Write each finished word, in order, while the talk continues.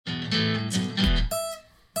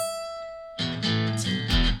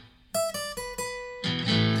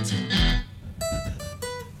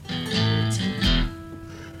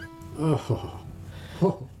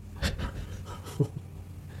Oh.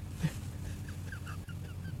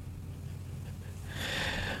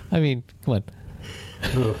 I mean, come on.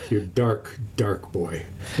 Oh, you dark, dark boy.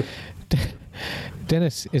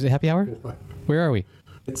 Dennis, is it happy hour? What? Where are we?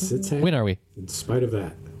 It's When are we? In spite of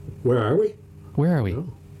that. Where are we? Where are we? Oh,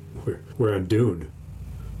 we're on Dune.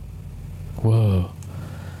 Whoa.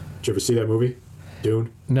 Did you ever see that movie?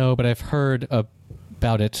 Dune? No, but I've heard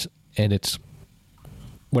about it, and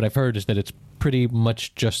what I've heard is that it's pretty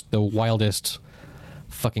much just the wildest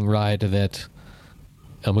fucking ride that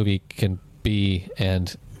a movie can be,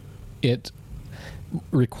 and it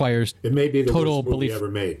requires It may be the total worst movie belief. ever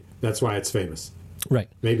made. That's why it's famous. Right.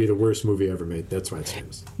 Maybe the worst movie ever made. That's why it's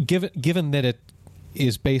famous. Given that it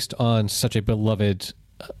is based on such a beloved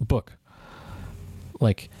book,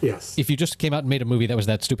 like, Yes. if you just came out and made a movie that was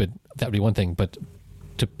that stupid, that would be one thing, but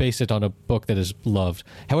to base it on a book that is loved.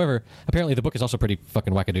 However, apparently the book is also pretty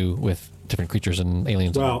fucking wackadoo with different creatures and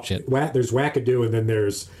aliens Well, and shit. there's wackadoo, and then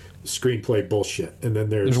there's screenplay bullshit, and then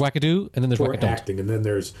there's Wackadoo, and then there's poor wackadoo. acting, and then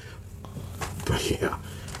there's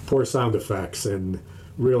poor sound effects and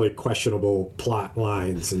really questionable plot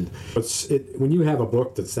lines. And when you have a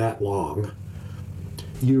book that's that long,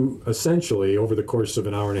 you essentially, over the course of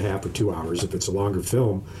an hour and a half or 2 hours, if it's a longer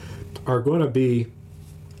film, are going to be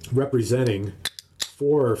representing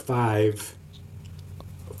four or five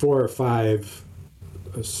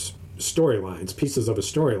storylines, pieces of a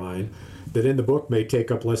storyline that in the book may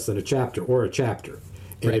take up less than a chapter or a chapter.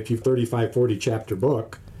 And Right. if you've 35, 40 chapter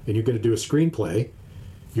book and you're going to do a screenplay,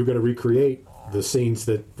 you're going to recreate the scenes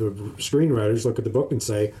that the screenwriters look at the book and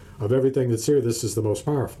say, of everything that's here, this is the most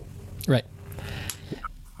powerful. Right.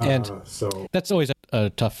 And So that's always a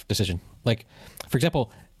tough decision. Like, for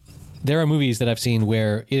example, there are movies that I've seen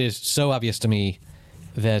where it is so obvious to me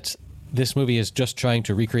that this movie is just trying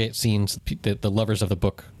to recreate scenes that the lovers of the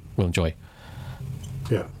book will enjoy.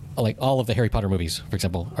 yeah. Like all of the Harry Potter movies, for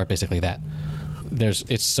example, are basically that.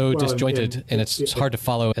 It's so Well, disjointed, and it's hard to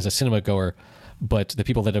follow as a cinema goer. But the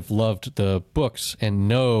people that have loved the books and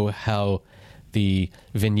know how the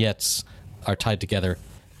vignettes are tied together,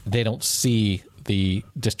 they don't see the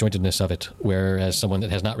disjointedness of it. Whereas someone that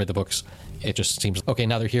has not read the books, it just seems, okay,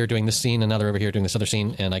 now they're here doing this scene, and now they're over here doing this other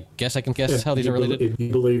scene, and I guess I can guess how these are related. If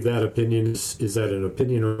you believe that opinion, is that an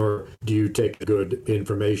opinion, or do you take good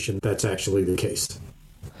information that's actually the case?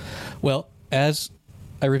 Well, as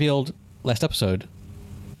I revealed last episode,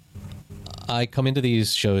 I come into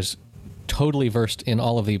these shows totally versed in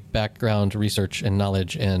all of the background research and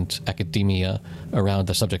knowledge and academia around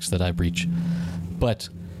the subjects that I breach. But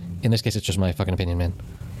in this case, it's just my fucking opinion, man.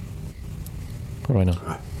 What do I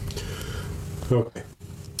know? Okay.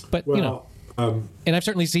 But, Well, you know, and I've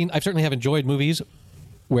certainly have enjoyed movies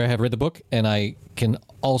where I have read the book, and I can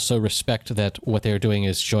also respect that what they're doing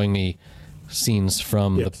is showing me scenes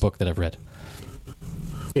from the Yes. book that I've read.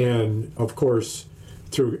 And of course,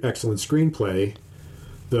 through excellent screenplay,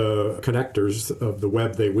 the connectors of the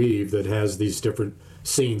web they weave that has these different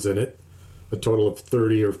scenes in it, a total of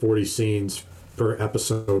 30 or 40 scenes per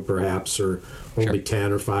episode, perhaps, or only Sure.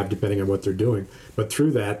 10 or 5, depending on what they're doing. But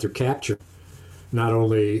through that, they're capturing not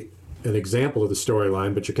only an example of the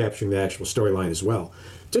storyline, but you're capturing the actual storyline as well.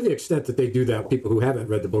 To the extent that they do that, people who haven't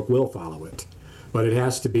read the book will follow it. But it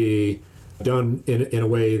has to be done in a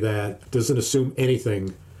way that doesn't assume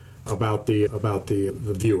anything about the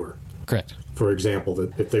viewer. Correct. For example,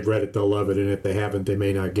 that if they've read it, they'll love it, and if they haven't, they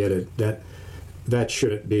may not get it. That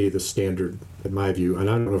shouldn't be the standard, in my view. And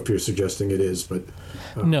I don't know if you're suggesting it is, but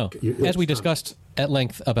No. As we discussed at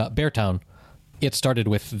length about Beartown, it started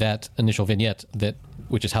with that initial vignette,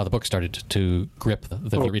 which is how the book started to grip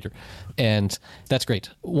the reader. And that's great.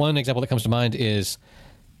 One example that comes to mind is,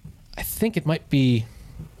 I think it might be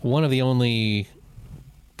one of the only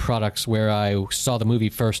products where I saw the movie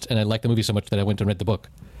first and I liked the movie so much that I went and read the book.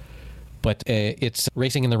 But it's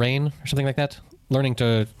Racing in the Rain or something like that. Learning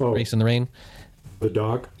to race in the rain. the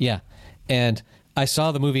dog. Yeah. And I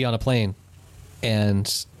saw the movie on a plane,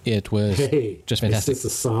 and it was just fantastic. Is this a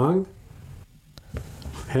song?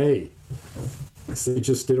 Hey, I see you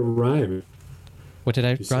just did a rhyme. What did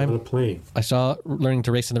I You saw on a rhyme? plane. I saw Learning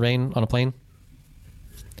to Race in the Rain on a plane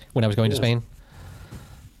when I was going to Yes. Spain.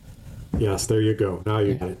 Yes, there you go. Now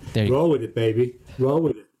you got it. There you Roll with it, baby. Roll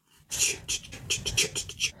with it.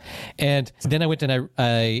 And then I went and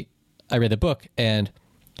I read the book, and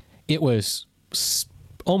it was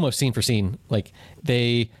almost scene for scene. Like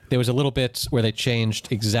there was a little bit where they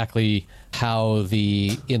changed exactly how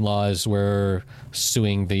the in-laws were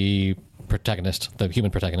suing the protagonist, the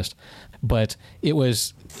human protagonist. But it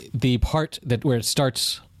was the part where it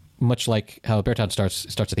starts, much like how Beartown starts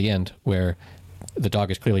at the end, where the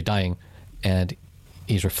dog is clearly dying, and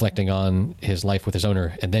he's reflecting on his life with his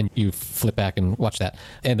owner, and then you flip back and watch that.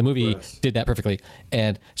 And the movie did that perfectly.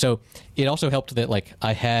 And so it also helped that, like,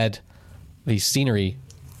 I had the scenery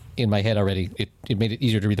in my head already. It made it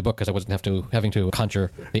easier to read the book because I wasn't having to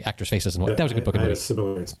conjure the actors' faces and what. That was a good book. I had a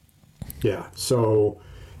similar. Yeah. So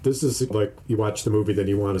this is like you watch the movie, then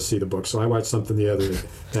you want to see the book. So I watched something the other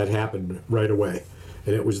that happened right away,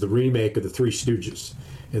 and it was the remake of The Three Stooges.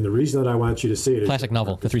 And the reason that I want you to see it, classic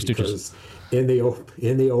novel, The Three Stooges. In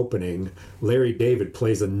the opening, Larry David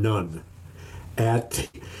plays a nun at the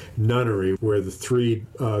nunnery where the three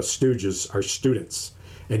Stooges are students,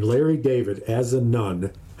 and Larry David as a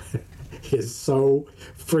nun is so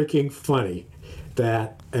freaking funny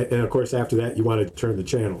that, and of course after that you want to turn the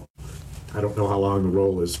channel. I don't know how long the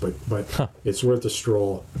roll is, but it's worth a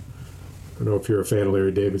stroll. I don't know if you're a fan of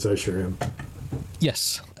Larry David's. I sure am.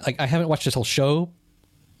 Yes, I haven't watched this whole show,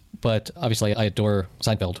 but obviously I adore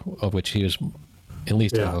Seinfeld, of which he was at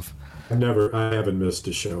least half of. I haven't missed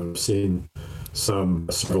a show. I've seen some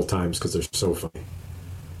several times because they're so funny.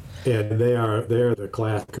 And they're the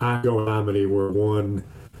classic ongoing comedy where one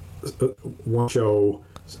show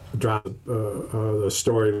drops a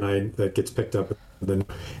storyline that gets picked up, and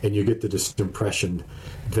you get the distinct impression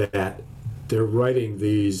that they're writing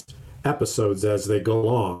these episodes as they go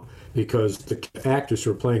along, because the actors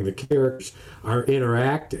who are playing the characters are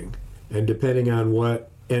interacting, and depending on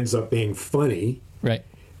what ends up being funny, right,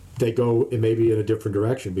 they go maybe in a different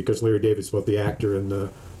direction, because Larry David's both the actor and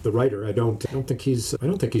the writer. I don't think he's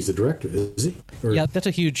the director, is he? Yeah, that's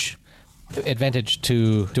a huge advantage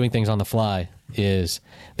to doing things on the fly. Is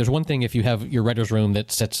there's one thing if you have your writer's room that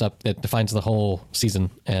defines the whole season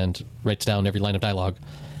and writes down every line of dialogue,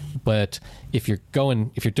 but if you're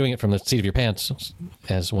doing it from the seat of your pants,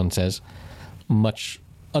 as one says, much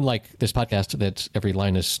unlike this podcast that every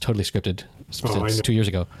line is totally scripted since 2 years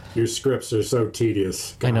ago. Your scripts are so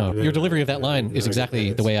tedious. God, I know. Your delivery of that line is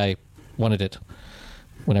exactly the way I wanted it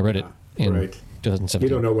when I wrote it in 2017. You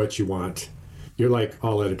don't know what you want. You're like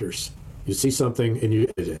all editors. You see something and you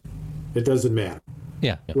edit it. It doesn't matter.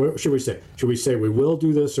 Yeah. What should we say? Should we say we will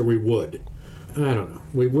do this or we would? I don't know.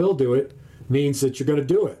 We will do it means that you're going to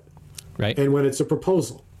do it. Right. And when it's a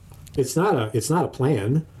proposal, it's not a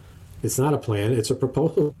plan. It's not a plan. It's a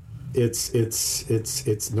proposal.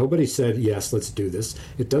 It's nobody said, yes, let's do this.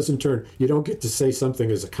 It doesn't turn, you don't get to say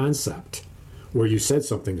something as a concept where you said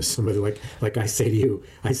something to somebody like I say to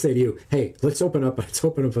you, hey, let's open up a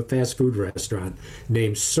fast food restaurant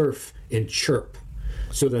named Surf and Chirp,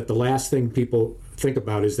 so that the last thing people think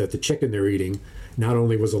about is that the chicken they're eating not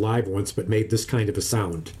only was alive once, but made this kind of a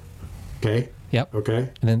sound. Okay? Yep. Okay?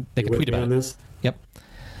 And then they can tweet about this? Yep.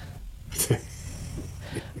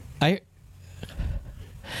 I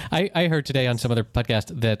heard today on some other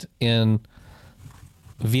podcast that in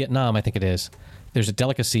Vietnam, I think it is, there's a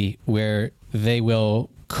delicacy where they will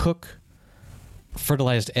cook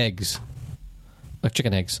fertilized eggs, like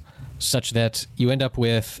chicken eggs, such that you end up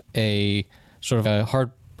with a sort of a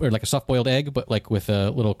hard, or like a soft-boiled egg, but like with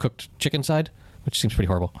a little cooked chicken side, which seems pretty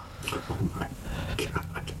horrible. Oh my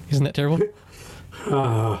God. Isn't that terrible?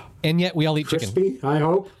 And yet we all eat chicken. Crispy, I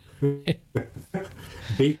hope.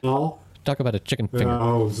 Beat all. Talk about a chicken finger.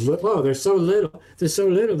 Oh, they're so little. They're so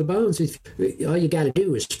little. The bones, all you got to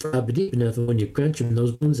do is fry them deep enough, and when you crunch them,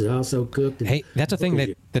 those bones are also cooked. Hey, that's a thing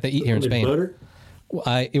that they eat here in Spain. Butter?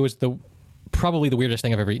 It was probably the weirdest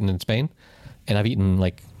thing I've ever eaten in Spain, and I've eaten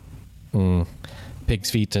like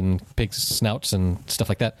pig's feet and pig's snouts and stuff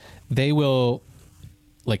like that. They will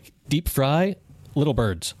like deep fry little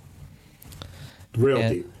birds. Real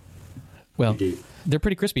deep. Well, deep. They're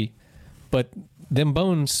pretty crispy, but them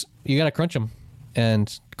bones, you got to crunch them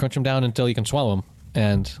down until you can swallow them.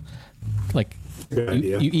 And like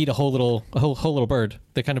you eat a whole little bird,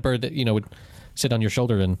 the kind of bird that, would sit on your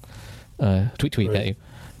shoulder and tweet at you.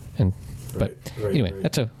 And anyway,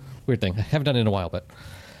 that's a weird thing. I haven't done it in a while, but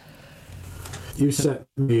you sent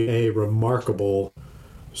me a remarkable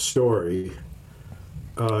story,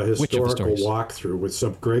 historical walkthrough with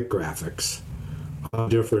some great graphics,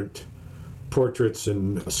 different portraits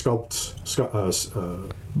and sculpted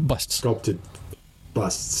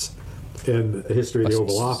busts in the history of the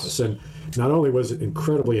Oval Office. And not only was it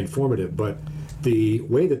incredibly informative, but the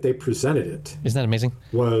way that they presented it, isn't that amazing,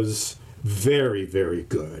 was very, very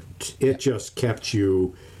good. It just kept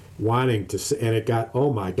you wanting to see, and it got,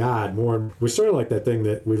 oh my God, more. It was sort of like that thing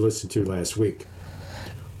that we listened to last week.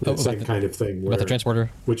 That same kind of thing. About the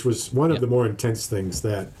transporter? Which was one of the more intense things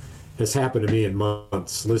that has happened to me in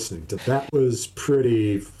months listening to. That was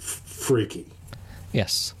pretty freaky.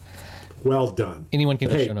 Yes. Well done. Anyone can.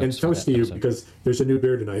 Hey, and toast to you, because there's a new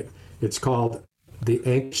beer tonight. It's called the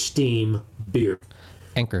Anchor Steam beer.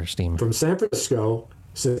 Anchor Steam. From San Francisco,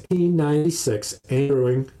 1796, Anchor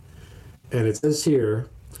Brewing. And it says here,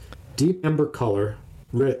 deep amber color,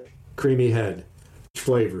 rich, creamy head,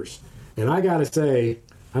 flavors. And I got to say,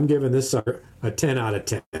 I'm giving this a 10 out of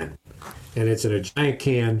 10. And it's in a giant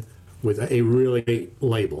can with a really great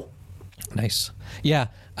label. Nice. Yeah,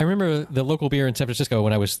 I remember the local beer in San Francisco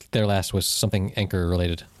when I was there last was something Anchor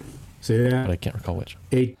related. See that? But I can't recall which.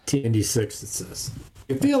 1896 it says.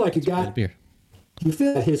 You feel like you got beer. You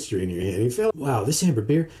feel that history in your head. You feel, wow, this amber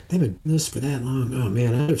beer, they've been doing this for that long. Oh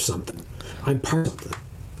man, I have something. I'm part of something.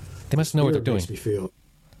 They must know what they're doing. Makes me feel.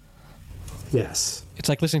 Yes. It's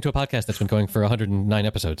like listening to a podcast that's been going for 109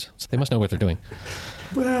 episodes. So they must know what they're doing.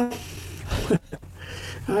 Well,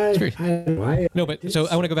 No, but so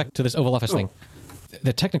I want to go back to this Oval Office thing.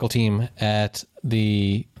 The technical team at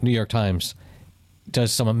the New York Times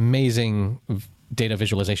does some amazing data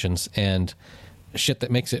visualizations and shit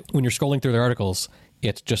that makes it, when you're scrolling through their articles,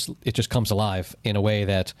 it just comes alive in a way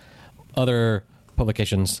that other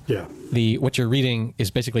publications, what you're reading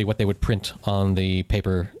is basically what they would print on the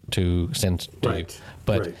paper to send to you.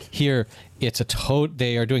 But here, it's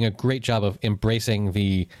they are doing a great job of embracing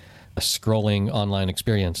the scrolling online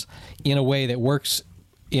experience in a way that works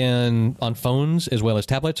on phones as well as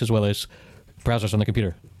tablets as well as browsers on the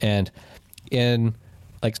computer. And in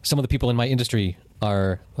like some of the people in my industry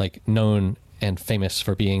are like known and famous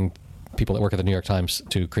for being people that work at the New York Times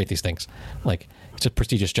to create these things. Like it's a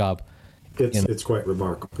prestigious job. It's quite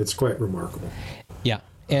remarkable. It's quite remarkable. Yeah.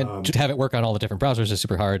 And to have it work on all the different browsers is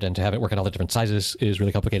super hard, and to have it work on all the different sizes is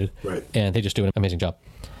really complicated. Right. And they just do an amazing job.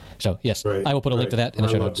 So, yes, I will put a link to that in the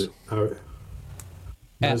show notes.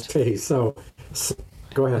 Okay, so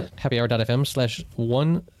go ahead.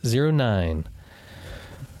 happyhour.fm/109.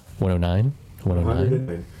 109?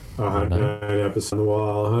 109? 109 episodes on the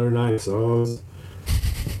wall, 109 episodes.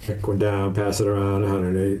 Pick one down, pass it around,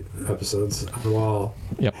 108 episodes on the wall.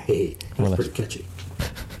 Yep. Hey, that's pretty catchy.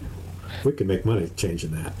 We could make money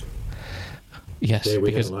changing that. Yes,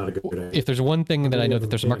 because a lot of good if there's one thing that I know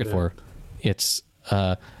that there's a market for, it's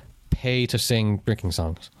pay to sing drinking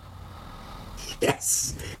songs.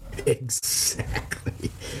 Yes,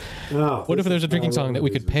 exactly. Oh, what if there's a drinking song that we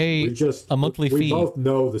could pay a monthly fee? We both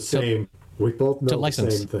know the same. We both know the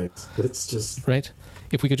license. same things. It's just right.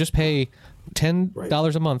 If we could just pay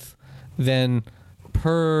 $10 a month, then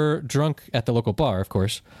per drunk at the local bar, of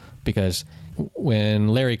course, because when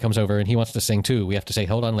Larry comes over and he wants to sing too, we have to say,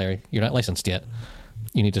 "Hold on, Larry, you're not licensed yet.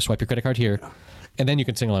 You need to swipe your credit card here, and then you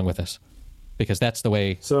can sing along with us." Because that's the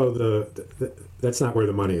way. So that's not where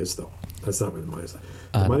the money is, though. That's not where the money is.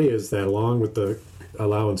 The money is that along with the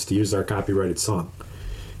allowance to use our copyrighted song,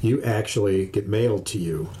 you actually get mailed to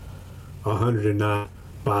you 109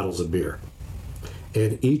 bottles of beer.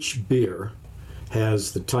 And each beer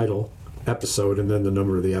has the title, episode, and then the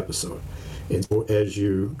number of the episode. And so as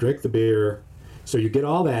you drink the beer, so you get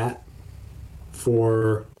all that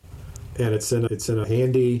and it's in a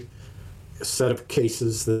handy set of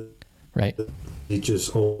cases that you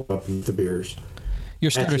just hold up the beers.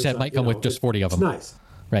 Your starter set might come with just 40 of them. It's nice.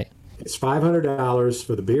 Right. It's $500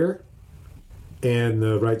 for the beer and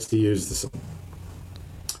the rights to use the song.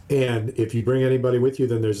 And if you bring anybody with you,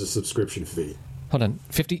 then there's a subscription fee. Hold on.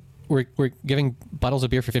 50. We're giving bottles of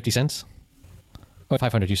beer for 50 cents? Oh,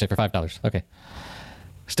 500 you say for $5. Okay.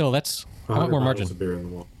 Still, that's I want more margin. Of beer in the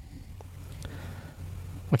wall.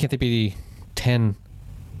 Why can't they be $10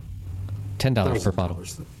 per bottle?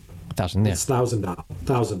 1,000, yeah. It's $1,000.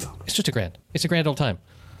 It's just $1,000. It's a grand old time.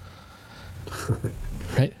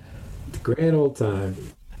 Right? Grand old time.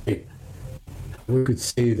 Hey, we could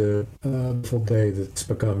see the full day that's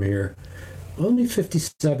become here. Only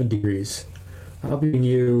 57 degrees. I'll bring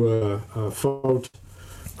you a photo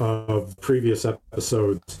of previous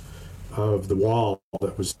episodes of the wall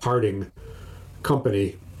that was parting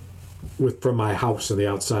company from my house and the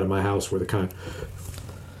outside of my house where the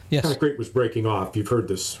concrete was breaking off. You've heard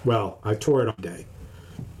this. Well, I tore it all day.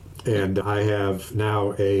 And I have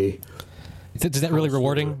now Is that really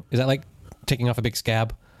rewarding? Is that like taking off a big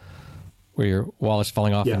scab where your wall is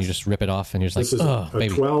falling off and you just rip it off and you're just this like, oh,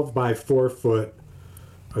 baby. 12 by 4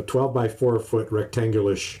 foot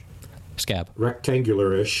rectangular-ish scab.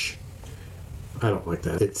 Rectangular-ish. I don't like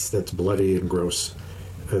that. That's bloody and gross.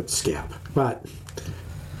 Scab. But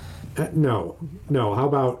no. How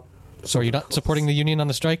about? So are you not supporting the union on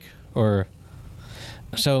the strike, or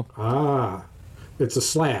so? It's a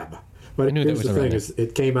slab. But here's the thing: is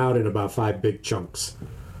it came out in about 5 big chunks,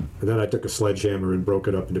 and then I took a sledgehammer and broke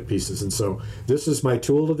it up into pieces. And so this is my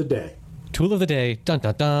tool of the day. Tool of the day. Dun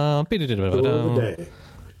dun dun. Tool of the day.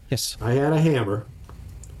 Yes. I had a hammer.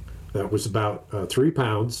 that was about 3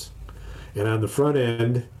 pounds, and on the front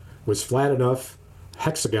end was flat enough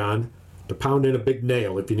hexagon to pound in a big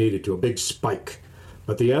nail if you needed to, a big spike.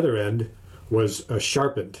 But the other end was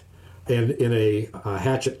sharpened and in a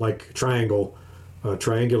hatchet-like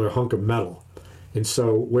triangular hunk of metal. And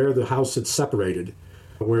so where the house had separated,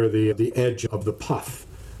 where the edge of the puff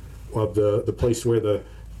of the place where the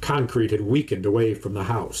concrete had weakened away from the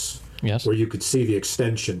house, yes, where you could see the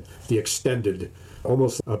extended,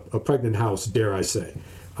 almost a pregnant house, dare I say.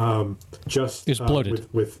 Just it's bloated.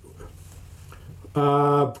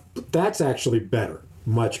 That's actually better,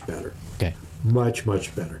 much better. Okay. Much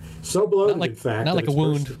better. So bloated, not like, in fact. Not like a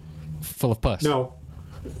wound full of pus. No.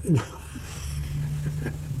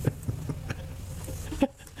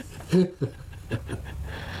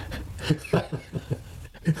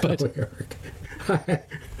 But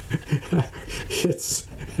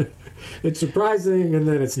it's surprising, and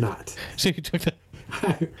then it's not. So you took the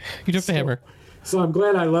hammer. So I'm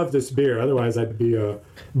glad I love this beer. Otherwise, I'd be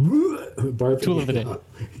barfing. Tool of the day.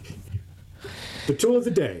 The tool of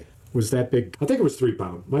the day was that big. I think it was 3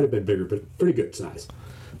 pound. Might have been bigger, but pretty good size.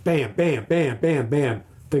 Bam, bam, bam, bam, bam.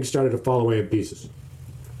 Things started to fall away in pieces.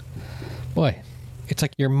 Boy, it's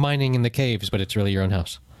like you're mining in the caves, but it's really your own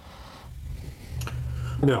house.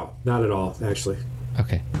 No, not at all, actually.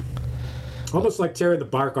 Okay. Almost like tearing the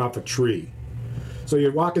bark off a tree. So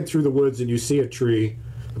you're walking through the woods and you see a tree,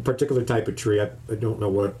 a particular type of tree. I don't know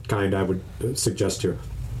what kind I would suggest here.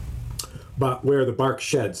 But where the bark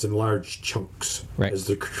sheds in large chunks as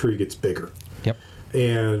the tree gets bigger. Yep.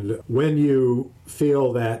 And when you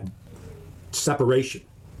feel that separation,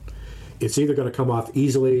 it's either going to come off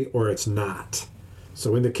easily or it's not.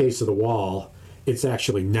 So in the case of the wall, it's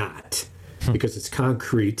actually not, because it's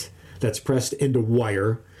concrete that's pressed into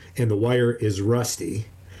wire, and the wire is rusty,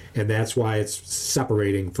 and that's why it's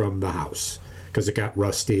separating from the house, because it got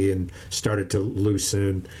rusty and started to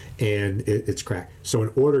loosen, and it's cracked. So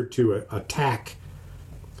in order to attack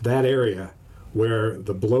that area where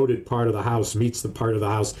the bloated part of the house meets the part of the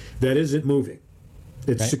house that isn't moving,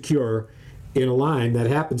 it's secure in a line that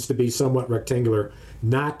happens to be somewhat rectangular,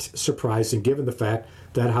 not surprising given the fact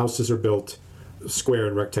that houses are built square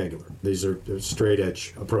and rectangular. These are straight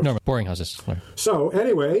edge approaches. No, boring houses. So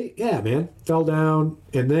anyway, yeah, man, fell down.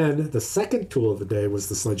 And then the second tool of the day was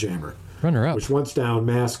the sledgehammer. Runner up. Which once down,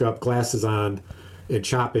 mask up, glasses on, and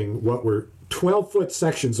chopping what were 12-foot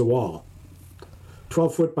sections of wall.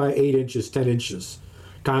 12 foot by 8 inches, 10 inches.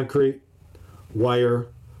 Concrete, wire,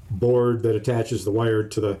 board that attaches the wire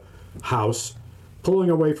to the house, pulling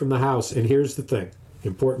away from the house. And here's the thing,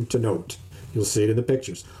 important to note. You'll see it in the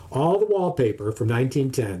pictures. All the wallpaper from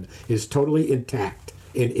 1910 is totally intact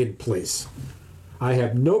and in place. I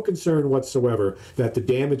have no concern whatsoever that the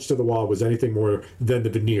damage to the wall was anything more than the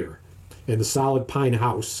veneer. And the solid pine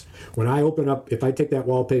house, when I open up, if I take that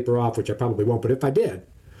wallpaper off, which I probably won't, but if I did,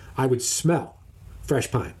 I would smell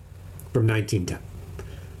fresh pine from 1910.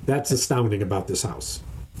 That's astounding about this house.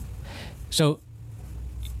 So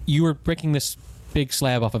you were breaking this big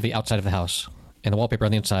slab off of the outside of the house, and the wallpaper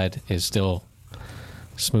on the inside is still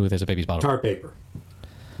smooth as a baby's bottom. Tar paper,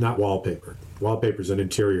 not wallpaper. Wallpaper's an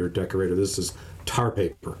interior decorator. This is tar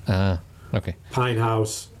paper. Okay. Pine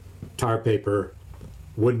house, tar paper,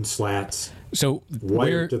 wooden slats. So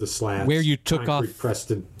wire to the slats. Where you took off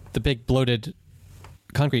Preston. the big bloated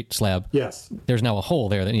concrete slab. Yes. There's now a hole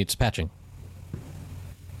there that needs patching.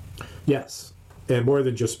 Yes. And more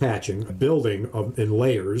than just patching, a building in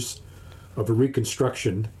layers of a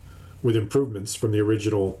reconstruction with improvements from the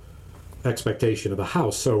original expectation of the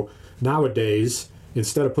house. So nowadays,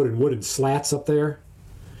 instead of putting wooden slats up there,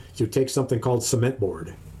 you take something called cement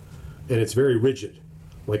board, and it's very rigid,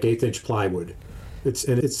 like 1/8-inch plywood.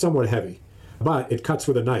 It's somewhat heavy, but it cuts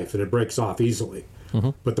with a knife and it breaks off easily.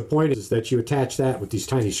 Mm-hmm. But the point is that you attach that with these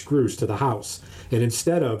tiny screws to the house, and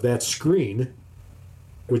instead of that screen,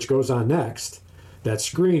 which goes on next, that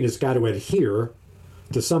screen has got to adhere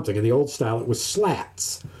to something. In the old style, it was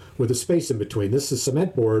slats with a space in between. This is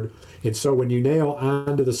cement board, and so when you nail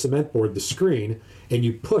onto the cement board the screen and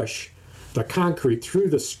you push the concrete through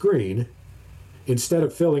the screen, instead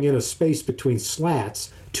of filling in a space between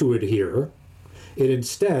slats to adhere, it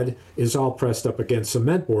instead is all pressed up against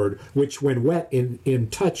cement board, which when wet in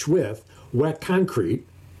touch with wet concrete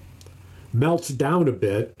melts down a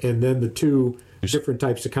bit, and then the two different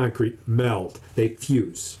types of concrete meld. They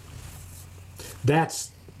fuse.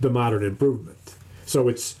 That's the modern improvement. So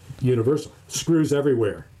it's universal. Screws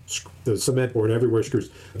everywhere. The cement board everywhere screws.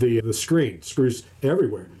 The screen screws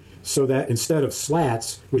everywhere. So that instead of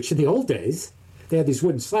slats, which in the old days, they had these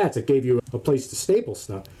wooden slats that gave you a place to staple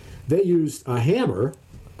stuff, they used a hammer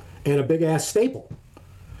and a big-ass staple.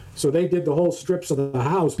 So they did the whole strips of the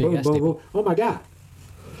house. Big Boom, ass boom, staple. boom. Oh my God.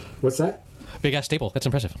 What's that? Big ass staple. That's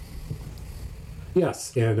impressive.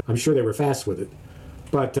 Yes, and I'm sure they were fast with it.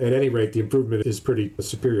 But at any rate, the improvement is pretty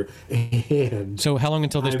superior. And So how long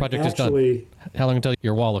until this I'm project is done? actually How long until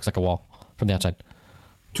your wall looks like a wall from the outside?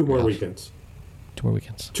 2 more weekends. 2 more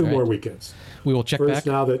weekends. 2 All more right. weekends. We will check First, back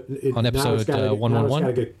now that on now episode, it's gotta get- now it's 111?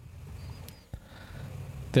 gotta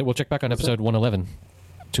get- We'll check back on episode 111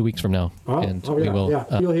 2 weeks from now. And yeah, we will.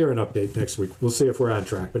 yeah. You'll hear an update next week. We'll see if we're on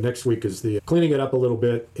track. But next week is the cleaning it up a little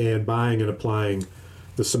bit and buying and applying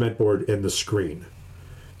the cement board and the screen.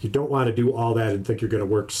 You don't want to do all that and think you're going to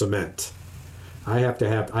work cement. I have to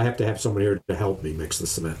have someone here to help me mix the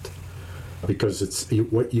cement, because it's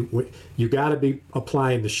you got to be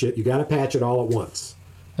applying the shit. You got to patch it all at once.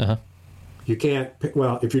 Uh-huh. You can't.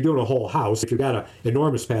 Well, if you're doing a whole house, if you got an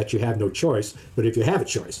enormous patch, you have no choice. But if you have a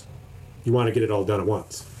choice, you want to get it all done at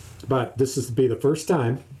once. But this is to be the first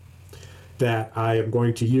time that I am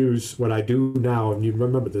going to use what I do now, and you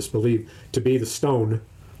remember this, believe, to be the stone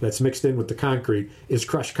that's mixed in with the concrete is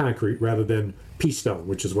crushed concrete rather than pea stone,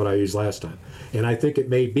 which is what I used last time. And I think it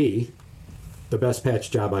may be the best patch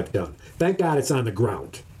job I've done. Thank God it's on the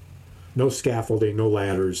ground. No scaffolding, no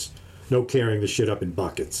ladders, no carrying the shit up in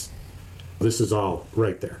buckets. This is all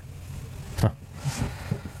right there.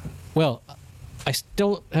 Well, I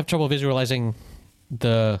still have trouble visualizing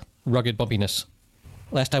the rugged bumpiness.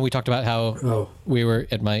 Last time we talked about how we were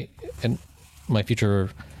at my future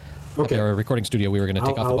our recording studio. We were going to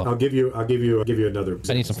take off the bump. I'll give you another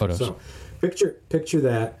example. I need some photos. So, picture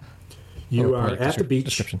that you are at the beach.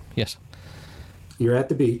 Description. Yes. You're at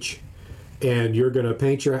the beach, and you're going to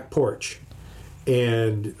paint your porch,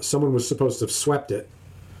 and someone was supposed to have swept it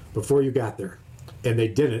before you got there, and they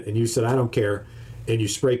didn't, and you said, I don't care, and you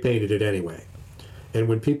spray painted it anyway. And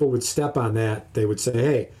when people would step on that, they would say,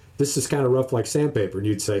 hey, this is kind of rough like sandpaper, and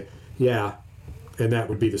you'd say, yeah, and that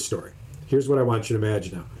would be the story. Here's what I want you to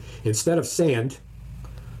imagine now. Instead of sand,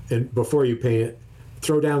 and before you paint it,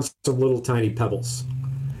 throw down some little tiny pebbles,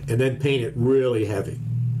 and then paint it really heavy.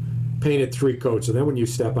 Paint it 3 coats, and then when you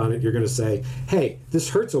step on it, you're going to say, hey, this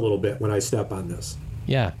hurts a little bit when I step on this.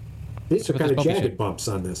 Yeah. These are With kind this of bumpy jagged shit. bumps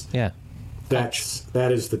on this. Yeah.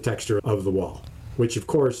 That is the texture of the wall, which, of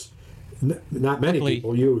course, not many Luckily,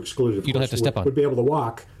 people, you excluded, of you don't course, have to step on. would be able to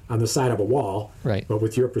walk on the side of a wall. Right. But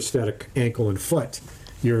with your prosthetic ankle and foot,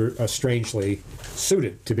 you're strangely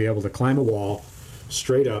suited to be able to climb a wall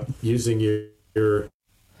straight up using your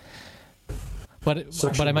But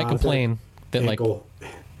I might complain that ankle.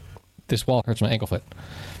 this wall hurts my ankle foot.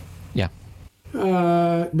 Yeah.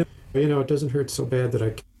 No, it doesn't hurt so bad that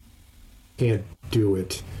I can't do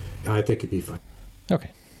it. I think it'd be fine.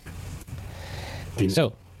 Okay.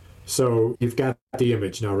 So you've got the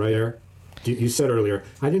image now, right, Eric? You said earlier,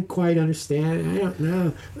 I didn't quite understand. I don't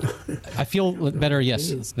know. I feel better,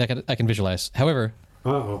 yes, that I can visualize. However,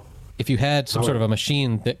 if you had some sort of a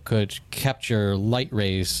machine that could capture light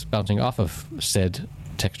rays bouncing off of said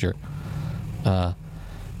texture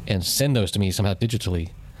and send those to me somehow digitally,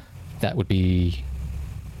 that would be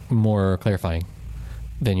more clarifying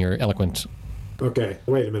than your eloquent Okay,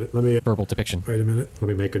 wait a minute. Let me verbal depiction. Wait a minute. Let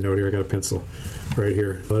me make a note here. I got a pencil right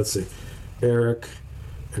here. Let's see. Eric,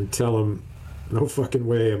 and tell him, no fucking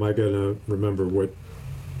way am I going to remember what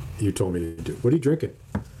you told me to do. What are you drinking?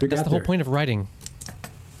 That's the whole point of writing,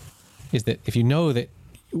 is that if you know that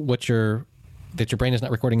your brain is not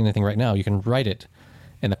recording anything right now, you can write it,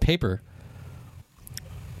 and the paper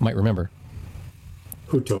might remember.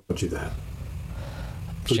 Who told you that?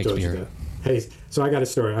 Who told you Shakespeare. that? Hey, so I got a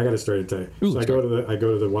story to tell you. Ooh, So I go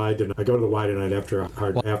to the Y tonight after a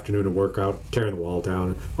hard afternoon of workout, tearing the wall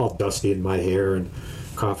down, all dusty in my hair and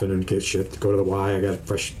coughing and get shit. Go to the Y. I got a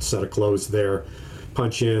fresh set of clothes there.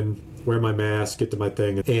 Punch in, wear my mask, get to my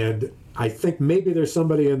thing, and I think maybe there's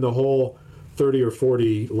somebody in the whole 30 or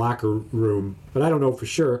 40 locker room, but I don't know for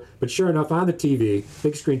sure. But sure enough, on the TV,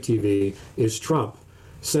 big screen TV, is Trump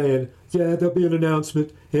saying, yeah, there'll be an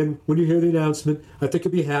announcement, and when you hear the announcement, I think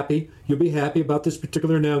you'll be happy. You'll be happy about this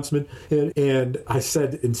particular announcement. And I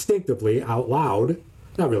said instinctively out loud,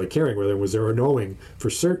 not really caring whether it was there or knowing for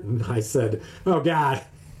certain, I said, oh, God,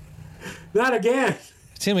 not again.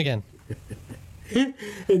 It's him again.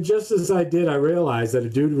 And just as I did, I realized that a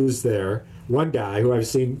dude was there, one guy who I've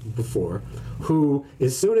seen before, who,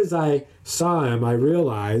 as soon as I saw him, I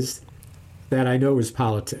realized that I know his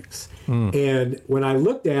politics. And when I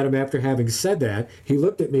looked at him after having said that, he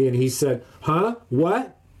looked at me and he said, huh?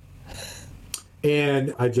 What?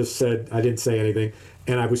 And I just said, I didn't say anything.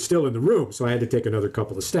 And I was still in the room, so I had to take another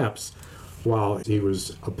couple of steps while he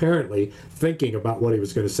was apparently thinking about what he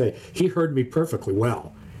was going to say. He heard me perfectly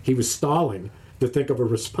well. He was stalling to think of a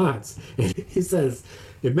response. And he says,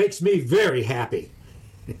 "It makes me very happy."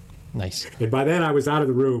 Nice. And by then I was out of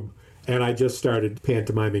the room, and I just started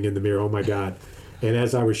pantomiming in the mirror. Oh my God. And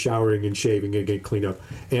as I was showering and shaving and getting cleaned up,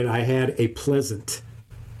 and I had a pleasant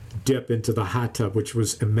dip into the hot tub, which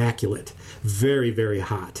was immaculate, very, very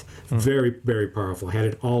hot, very, very powerful. Had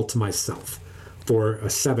it all to myself for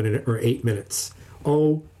 7 or 8 minutes.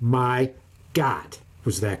 Oh my God,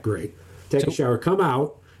 was that great. Take a shower, come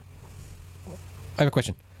out. I have a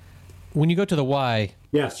question. When you go to the Y...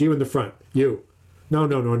 Yes, you in the front. You. No,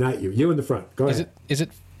 not you. You in the front. Go ahead. Is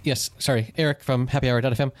it? Yes, sorry. Eric from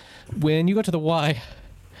happyhour.fm. When you go to the Y,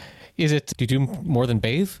 do you do more than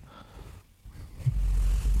bathe?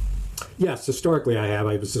 Yes, historically I have.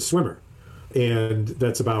 I was a swimmer. And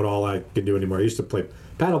that's about all I can do anymore. I used to play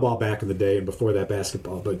paddleball back in the day and before that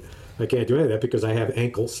basketball, but I can't do any of that because I have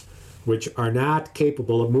ankles which are not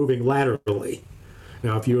capable of moving laterally.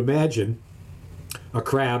 Now, if you imagine a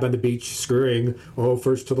crab on the beach scurrying,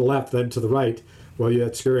 first to the left, then to the right, well,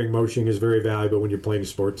 that scurrying motion is very valuable when you're playing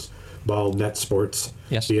sports, net sports,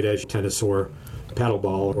 yes. Be it as tennis or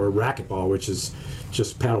paddleball or racquetball, which is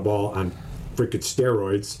just paddleball on freaking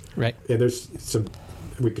steroids. Right. And there's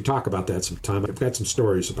we could talk about that sometime. I've got some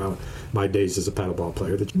stories about my days as a paddleball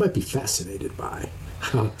player that you might be fascinated by.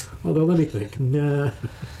 Although, let me think. Nah.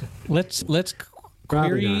 Let's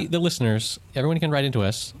query the listeners. Everyone can write into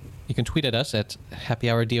us. You can tweet at us at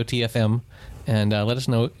happyhourdotfm and let us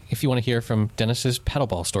know if you want to hear from Dennis's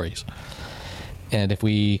paddleball stories. And if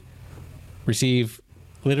we receive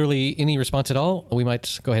literally any response at all, we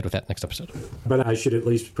might go ahead with that next episode. But I should at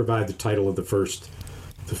least provide the title of the first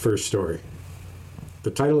story.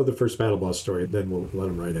 The title of the first paddleball story, then we'll let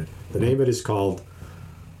them write in. The name of it is called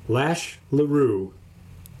Lash LaRue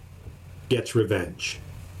Gets Revenge.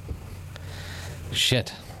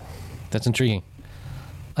 Shit. That's intriguing.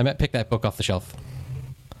 I might pick that book off the shelf.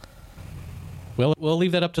 We'll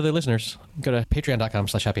leave that up to the listeners. Go to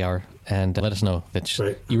patreon.com/happyhour and let us know that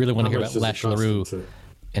you really want to hear about Lash LaRue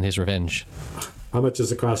and his revenge. How much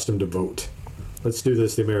does it cost him to vote? Let's do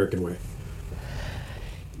this the American way.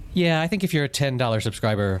 Yeah, I think if you're a $10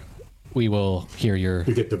 subscriber, we will hear your...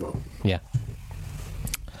 You get to vote. Yeah.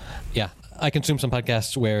 Yeah. I consume some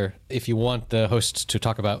podcasts where if you want the hosts to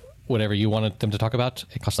talk about whatever you wanted them to talk about,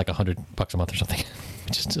 it costs like $100 a month or something.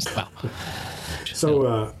 Which is just, wow.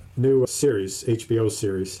 So, new series, HBO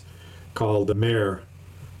series, called Mayor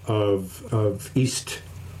of East...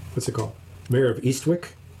 What's it called? Mayor of Eastwick?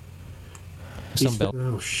 Sunbelt.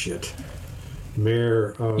 Oh, shit. Mayor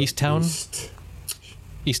of... Easttown?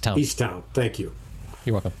 Easttown. Easttown. Thank you.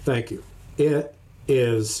 You're welcome. Thank you. It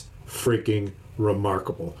is freaking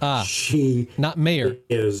remarkable. She not mayor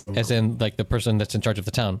is as in like the person that's in charge of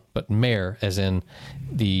the town, but mare as in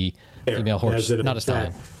the female horse, not a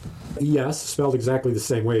stallion. Yes, spelled exactly the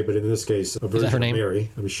same way, but in this case, a version her name? of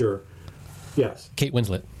Mary, I'm sure. Yes. Kate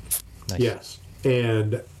Winslet. Nice. Yes.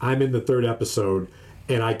 And I'm in the 3rd episode,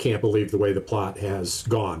 and I can't believe the way the plot has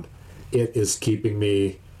gone. It is keeping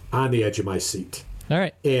me on the edge of my seat. All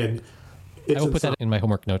right. And I will put that in my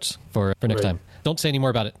homework notes for next time. Don't say any more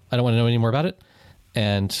about it. I don't want to know any more about it.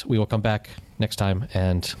 And we will come back next time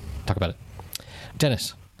and talk about it.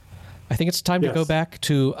 Dennis, I think it's time to go back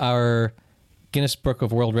to our Guinness Book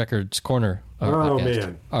of World Records corner.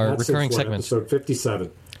 Man. Our recurring segment. Episode 57.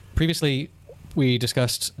 Previously, we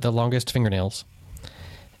discussed the longest fingernails.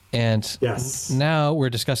 And now we're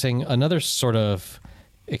discussing another sort of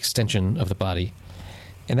extension of the body.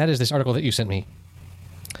 And that is this article that you sent me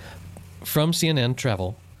from CNN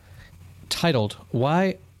Travel titled,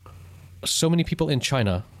 Why So Many People in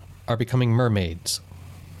China Are Becoming Mermaids.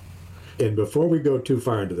 And before we go too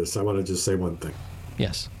far into this, I want to just say one thing.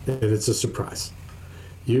 Yes. And it's a surprise.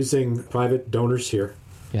 Using private donors here,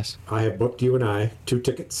 yes, I have booked you and I 2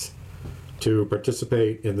 tickets to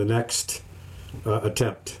participate in the next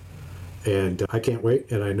attempt. And I can't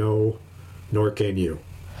wait, and I know nor can you.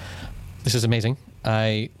 This is amazing.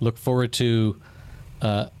 I look forward to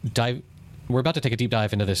we're about to take a deep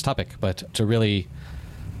dive into this topic, but to really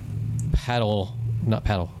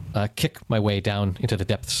kick my way down into the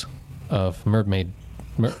depths of mermaid.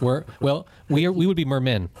 We would be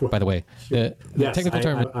mermen, by the way. The technical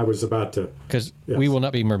term. I was about to. Because we will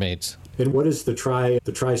not be mermaids. And what is the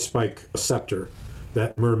tri-spike scepter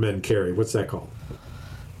that mermen carry? What's that called?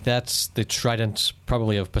 That's the trident,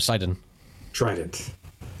 probably of Poseidon. Trident.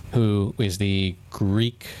 Who is the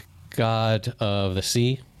Greek god of the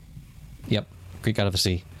sea. Yep, Greek god of the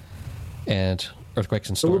sea. And earthquakes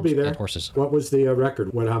and storms and horses. What was the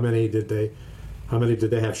record? How many did they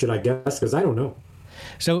have? Should I guess? Because I don't know.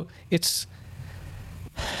 So what's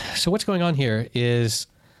going on here is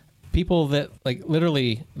people that, like,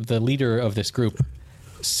 literally the leader of this group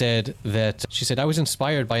said that, she said, I was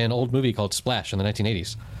inspired by an old movie called Splash in the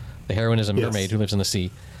 1980s. The heroine is a mermaid who lives in the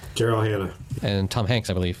sea. Carol Hannah. And Tom Hanks,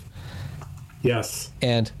 I believe. Yes.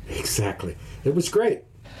 And exactly. It was great.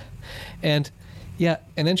 And yeah,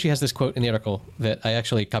 and then she has this quote in the article that I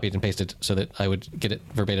actually copied and pasted so that I would get it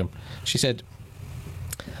verbatim. She said,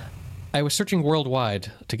 I was searching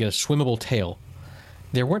worldwide to get a swimmable tail.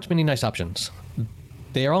 There weren't many nice options.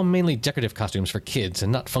 They are all mainly decorative costumes for kids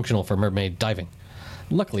and not functional for mermaid diving.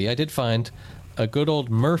 Luckily, I did find a good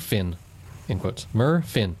old merfin, in quotes,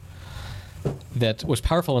 merfin, that was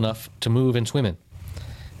powerful enough to move and swim in.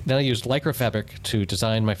 Then I used lycra fabric to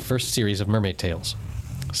design my first series of mermaid tails,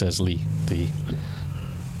 says Lee, the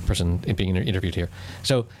person being interviewed here.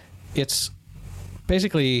 So it's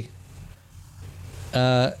basically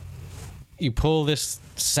you pull this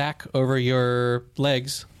sack over your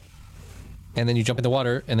legs, and then you jump in the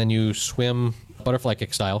water, and then you swim butterfly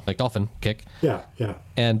kick style, like dolphin kick. Yeah.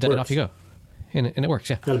 And off you go. And it works,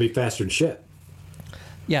 yeah. Gotta be faster than shit.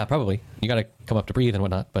 Yeah, probably. You got to come up to breathe and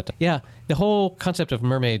whatnot. But yeah, the whole concept of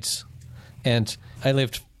mermaids, and I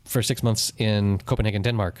lived for 6 months in Copenhagen,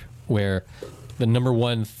 Denmark, where the number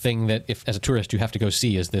one thing that, if as a tourist you have to go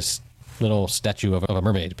see, is this little statue of a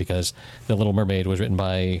mermaid, because The Little Mermaid was written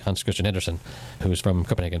by Hans Christian Andersen, who's from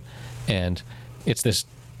Copenhagen. And it's this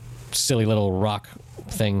silly little rock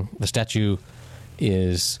thing. The statue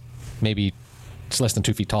is maybe it's less than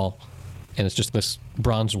 2 feet tall. And it's just this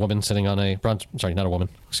bronze woman sitting on a not a woman,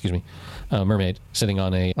 excuse me, mermaid sitting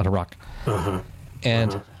on a rock.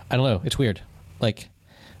 And I don't know, it's weird. Like,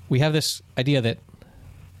 we have this idea that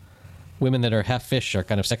women that are half fish are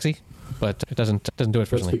kind of sexy, but it doesn't do it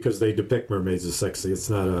for me. That's because they depict mermaids as sexy. It's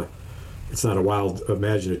not a wild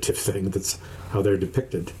imaginative thing. That's how they're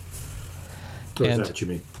depicted. Or is that what you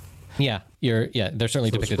mean? Yeah, they're certainly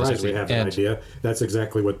depicted as sexy. We have an idea. That's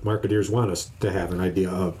exactly what marketeers want us to have an idea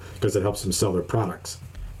of, because it helps them sell their products.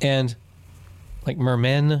 And like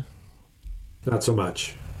mermen, not so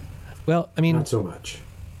much. Well, I mean, not so much.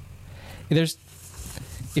 There's,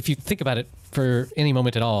 if you think about it for any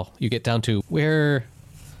moment at all, you get down to where,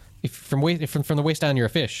 if from the waist down you're a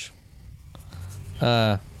fish.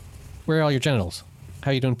 Where are all your genitals? How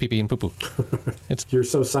are you doing pee-pee and poo-poo? You're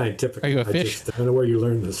so scientific. Are you a fish? I don't know where you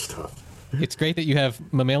learn this stuff. It's great that you have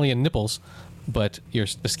mammalian nipples, but the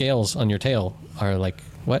scales on your tail are like,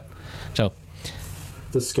 what? So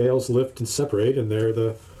the scales lift and separate, and there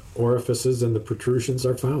the orifices and the protrusions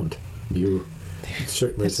are found.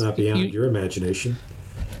 Certainly it's not beyond your imagination.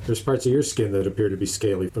 There's parts of your skin that appear to be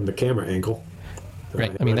scaly from the camera angle.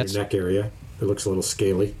 Right. I mean, that's your neck area. It looks a little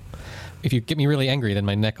scaly. If you get me really angry, then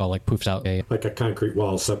my neck all like poofs out. Like a concrete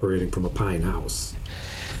wall separating from a pine house.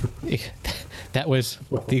 That was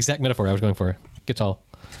the exact metaphor I was going for. Gets all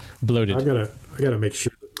bloated. I gotta make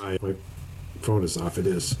sure that my phone is off. It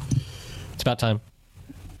is. It's about time.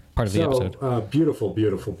 Part of the episode. Beautiful,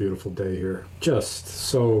 beautiful, beautiful day here. Just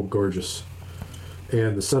so gorgeous.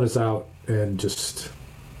 And the sun is out and just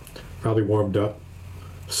probably warmed up.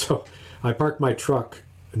 So I parked my truck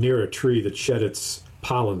near a tree that shed its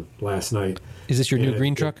pollen last night. Is this your new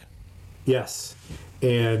green truck? Yes.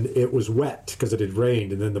 And it was wet because it had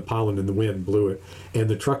rained, and then the pollen and the wind blew it. And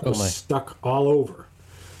the truck was stuck all over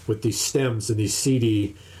with these stems and these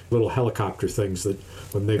seedy little helicopter things that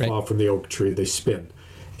when they fall from the oak tree, they spin.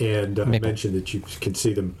 And I mentioned that you can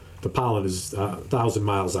see them. The pollen is 1,000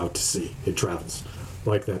 miles out to sea. It travels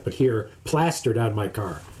like that. But here, plastered on my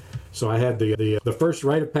car. So I had the first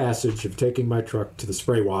rite of passage of taking my truck to the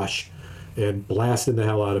spray wash and blasting the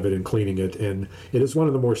hell out of it and cleaning it. And it is one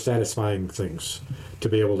of the more satisfying things to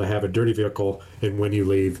be able to have a dirty vehicle, and when you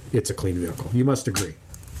leave, it's a clean vehicle. You must agree.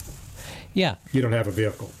 Yeah. You don't have a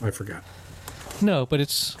vehicle. I forgot. No, but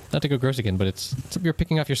it's not to go gross again, but it's you're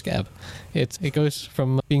picking off your scab. It goes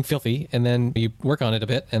from being filthy, and then you work on it a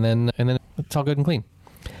bit, and then it's all good and clean.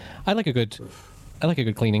 I like a good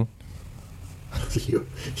cleaning. You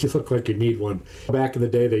look like you need one. Back in the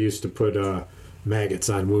day, they used to put maggots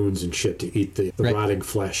on wounds and shit to eat the rotting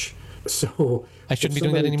flesh. So I shouldn't be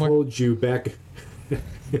doing that anymore.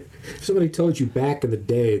 Somebody told you back in the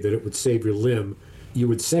day that it would save your limb, you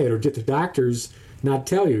would say it, or did the doctors not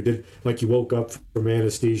tell you? Did, like, you woke up from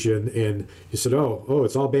anesthesia and you said, oh,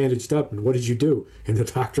 it's all bandaged up, and what did you do? And the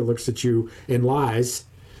doctor looks at you and lies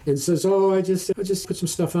and says, I just put some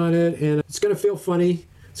stuff on it, and it's going to feel funny.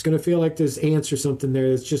 It's going to feel like there's ants or something there.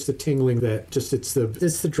 It's just a tingling it's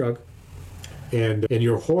the drug. And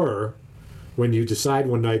your horror when you decide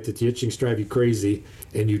one night that the itchings drive you crazy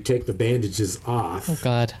and you take the bandages off. Oh,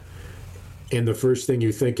 God. And the first thing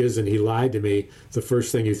you think is, and he lied to me, the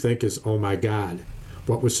first thing you think is, oh, my God,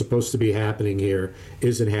 What was supposed to be happening here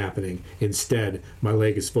isn't happening. Instead, my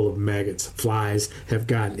leg is full of maggots. Flies have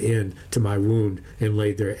gotten in to my wound and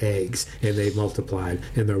laid their eggs, and they've multiplied,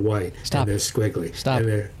 and they're white, Stop. and they're squiggly. Stop. And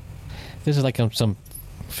they're, This is like some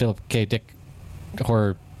Philip K. Dick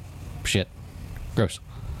horror shit. Gross.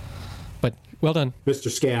 But well done. Mr.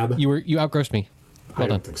 Scab. You outgrossed me. Well I don't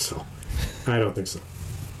done. think so. I don't think so.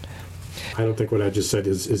 I don't think what I just said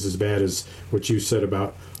is as bad as what you said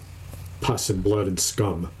about pus and blood and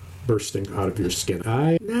scum bursting out of your skin.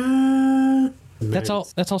 That's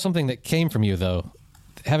all something that came from you, though.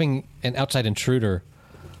 Having an outside intruder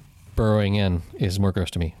burrowing in is more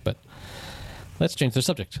gross to me. But let's change the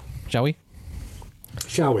subject, shall we?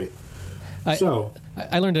 Shall we?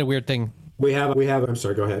 I learned a weird thing. We have. I'm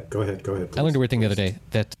sorry. Go ahead. Please. I learned a weird thing the other day,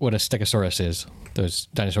 that what a stegosaurus is, those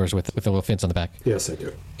dinosaurs with the little fins on the back. Yes, I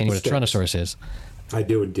do. And what a tyrannosaurus is. I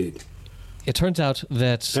do indeed. It turns out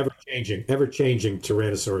that Ever changing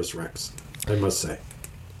Tyrannosaurus Rex, I must say.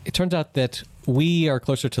 It turns out that we are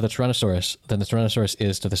closer to the Tyrannosaurus than the Tyrannosaurus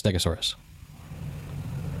is to the Stegosaurus.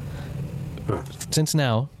 Huh. Since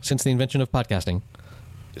the invention of podcasting,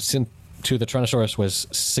 to the Tyrannosaurus was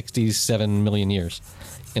 67 million years.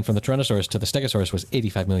 And from the Tyrannosaurus to the Stegosaurus was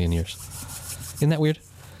 85 million years. Isn't that weird?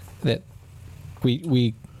 That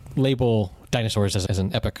we label dinosaurs as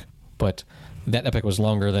an epoch, but that epoch was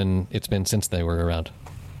longer than it's been since they were around.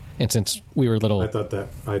 And since we were little...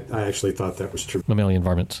 I actually thought that was true. Mammalian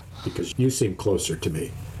varmints. Because you seem closer to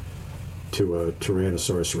me, to a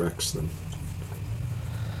Tyrannosaurus Rex, than...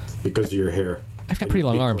 Because of your hair. I've got pretty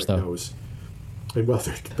long arms, though. Nose. And, well,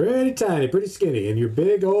 they're pretty tiny, pretty skinny, and your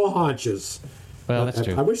big old haunches. Well, that's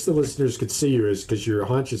true. I wish the listeners could see yours, because your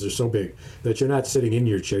haunches are so big that you're not sitting in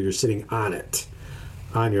your chair, you're sitting on it.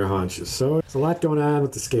 On your haunches. So it's a lot going on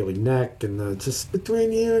with the scaly neck, and just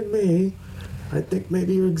between you and me, I think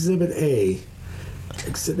maybe you're Exhibit A.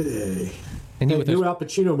 Exhibit A. And new Al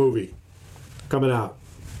Pacino movie coming out.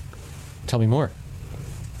 Tell me more.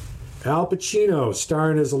 Al Pacino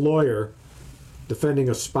starring as a lawyer defending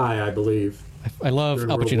a spy, I believe. I love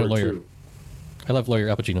Al Pacino lawyer. I love lawyer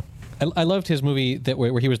Al Pacino. I loved his movie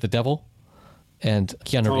where he was the devil, and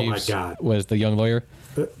Keanu Reeves was the young lawyer.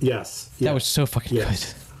 Yes, that was so fucking good.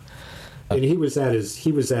 And he was at his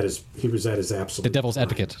absolute. The Devil's prime.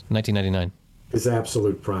 Advocate, 1999. His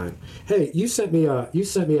absolute prime. Hey, you sent me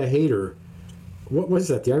a hater. What was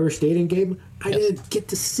that? The Irish dating game? I didn't get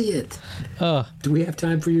to see it. Do we have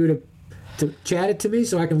time for you to chat it to me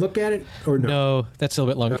so I can look at it, or no? No, that's a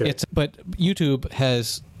little bit longer. Okay. But YouTube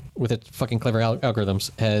has, with its fucking clever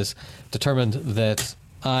algorithms, has determined that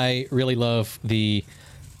I really love the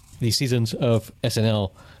seasons of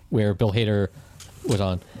SNL where Bill Hader was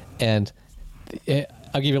on, and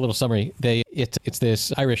I'll give you a little summary. It's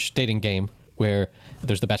this Irish dating game where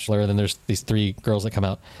there's the Bachelor, and then there's these three girls that come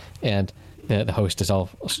out, and the host is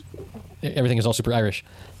everything is all super Irish,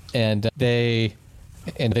 and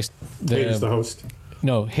Hader's the host.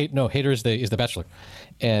 No, Hader is the Bachelor,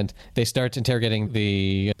 and they start interrogating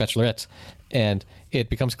the Bachelorettes, and it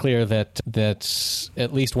becomes clear that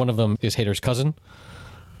at least one of them is Hader's cousin.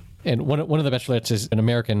 And one of the Bachelorettes is an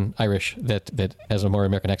American Irish that has a more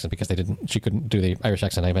American accent because she couldn't do the Irish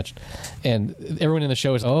accent I mentioned. And everyone in the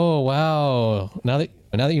show is, oh wow, now that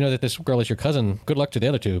you know that this girl is your cousin, good luck to the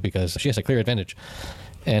other two because she has a clear advantage.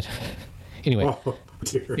 And anyway,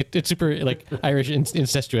 it's super like Irish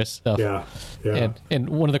incestuous stuff. Yeah. And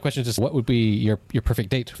one of the questions is, what would be your perfect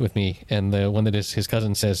date with me? And the one that is his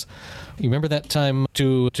cousin says, you remember that time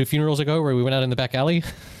two funerals ago where we went out in the back alley?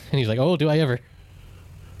 And he's like, oh, do I ever?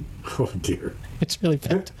 Oh dear, it's really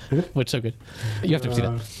bad, but it's so good. You have to see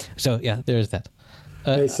that. So yeah, there's that.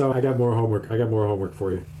 Hey, so I got more homework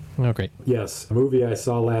for you. Oh, great. Yes, a movie I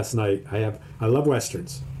saw last night. I love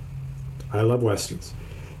westerns.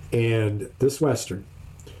 And this western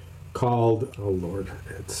called, oh Lord,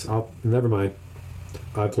 never mind.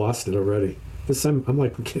 I've lost it already. I'm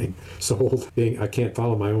like getting so old. I can't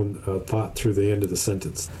follow my own thought through the end of the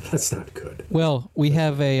sentence. That's not good. Well, we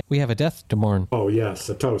have a death to mourn. Oh yes,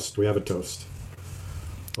 a toast. We have a toast.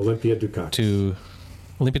 Olympia Dukakis. To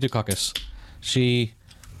Olympia Dukakis. She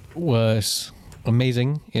was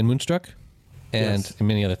amazing in Moonstruck and in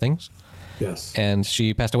many other things. Yes. And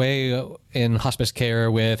she passed away in hospice care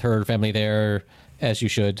with her family there, as you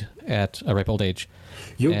should, at a ripe old age.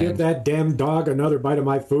 You give that damn dog another bite of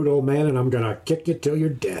my food, old man, and I'm going to kick you till you're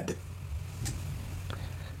dead.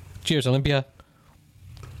 Cheers, Olympia.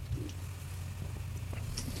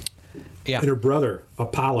 Yeah. And her brother,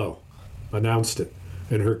 Apollo, announced it,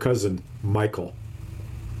 and her cousin, Michael.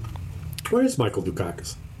 Where is Michael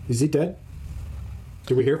Dukakis? Is he dead?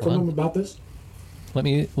 Did we hear from him about this? Let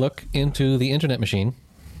me look into the internet machine.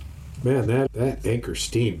 Man, that Anchor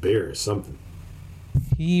Steam beer is something.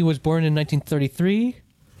 He was born in 1933,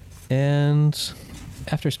 and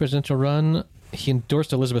after his presidential run, he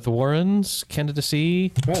endorsed Elizabeth Warren's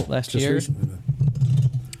candidacy last year. Recently,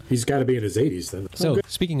 he's got to be in his 80s then. So,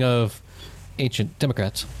 speaking of ancient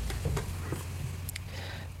Democrats,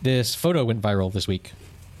 this photo went viral this week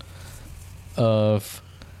of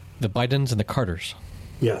the Bidens and the Carters.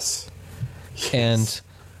 Yes. And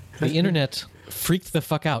the internet freaked the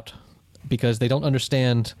fuck out because they don't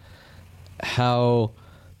understand how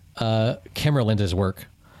camera lenses work,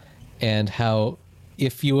 and how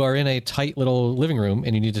if you are in a tight little living room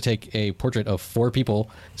and you need to take a portrait of 4 people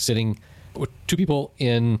sitting, 2 people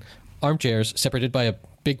in armchairs separated by a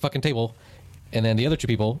big fucking table, and then the other 2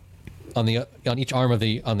 people on each arm on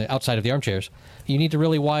the outside of the armchairs, you need a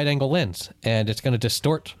really wide angle lens, and it's going to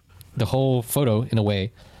distort the whole photo in a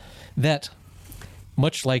way that,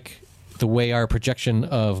 much like the way our projection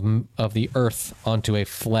of the Earth onto a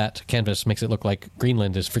flat canvas makes it look like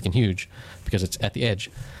Greenland is freaking huge because it's at the edge,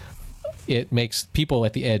 it makes people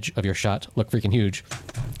at the edge of your shot look freaking huge.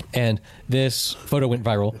 And this photo went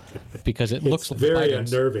viral because it looks very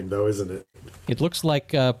unnerving, though, isn't it? It looks like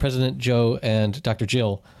President Joe and Dr.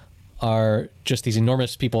 Jill are just these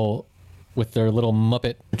enormous people with their little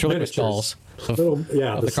Muppet ventriloquist dolls.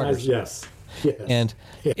 The size, Carters. Yes. And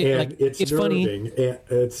it's funny.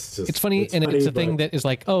 It's funny, and it's a thing that is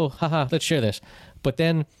like, oh, haha, let's share this. But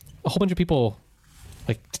then a whole bunch of people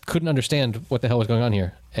couldn't understand what the hell was going on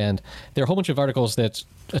here. And there are a whole bunch of articles that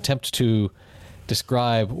attempt to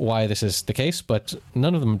describe why this is the case, but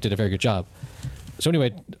none of them did a very good job. So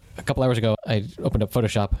anyway, a couple hours ago, I opened up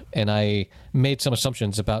Photoshop and I made some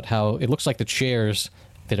assumptions about how it looks like the chairs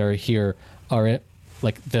that are here are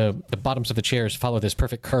like the bottoms of the chairs follow this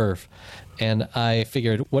perfect curve. And I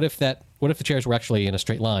figured, what if the chairs were actually in a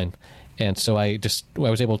straight line? And so I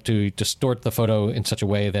was able to distort the photo in such a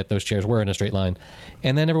way that those chairs were in a straight line,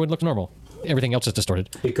 and then everyone looked normal. Everything else is distorted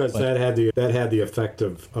because that had the effect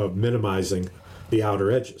of minimizing the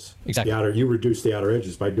outer edges. Exactly. You reduced the outer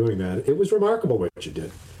edges by doing that. It was remarkable what you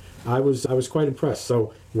did. I was quite impressed.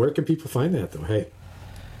 So where can people find that, though? Hey,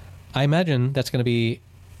 I imagine that's going to be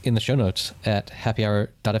in the show notes at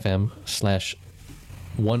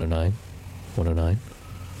happyhour.fm/109.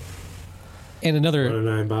 And another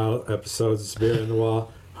 109 episodes of Beer in the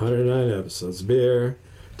Wall. 109 episodes of beer.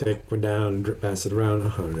 Take one down and pass it around.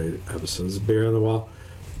 108 episodes of Beer on the Wall.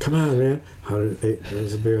 Come on, man. 108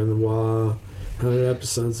 episodes of Beer on the Wall. 100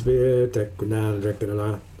 episodes of beer. Take one down and drink it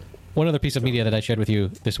along. One other piece of media that I shared with you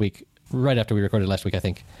this week, right after we recorded last week, I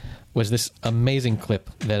think, was this amazing clip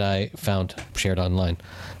that I found shared online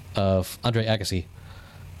of Andre Agassi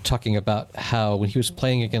talking about how when he was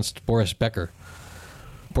playing against Boris Becker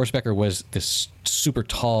was this super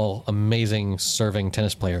tall, amazing serving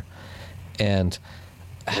tennis player, and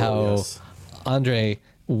how Andre,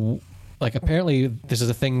 apparently this is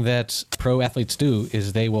a thing that pro athletes do,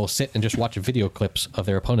 is they will sit and just watch video clips of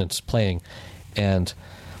their opponents playing and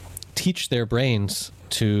teach their brains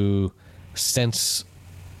to sense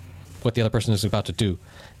what the other person is about to do.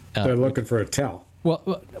 They're looking for a tell.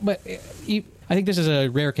 Well, but I think this is a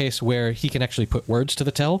rare case where he can actually put words to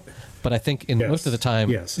the tell. But I think most of the time,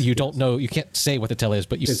 you don't know, you can't say what the tell is,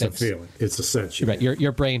 but you sense. It's a feeling. It's a sense. Right.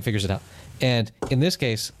 Your brain figures it out. And in this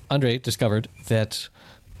case, Andre discovered that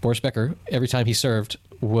Boris Becker, every time he served,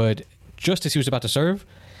 would, just as he was about to serve,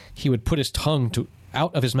 he would put his tongue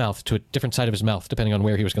out of his mouth to a different side of his mouth, depending on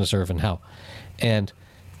where he was going to serve and how. And,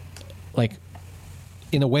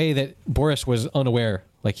 in a way that Boris was unaware,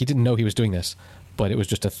 he didn't know he was doing this, but it was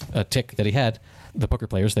just a tick that he had. The poker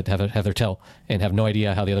players that have their tell and have no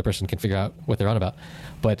idea how the other person can figure out what they're on about.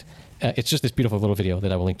 But it's just this beautiful little video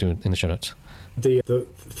that I will link to in the show notes. The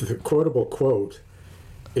quotable quote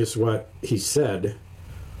is what he said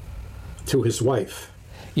to his wife.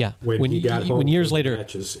 Yeah, when he got home. When years later,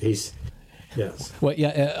 matches, yes. Well,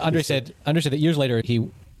 yeah. Andre said that years later,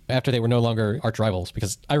 after they were no longer arch rivals,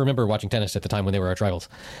 because I remember watching tennis at the time when they were arch rivals,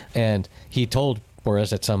 and he told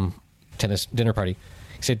Boris at some tennis dinner party,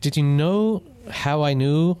 he said, "Did you know how I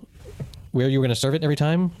knew where you were going to serve it every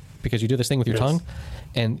time? Because you do this thing with your tongue."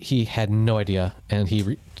 And he had no idea. And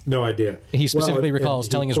no idea. He specifically recalls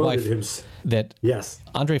telling his wife that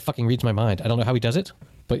Andre fucking reads my mind. I don't know how he does it,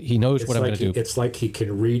 but he knows what I'm going to do. It's like he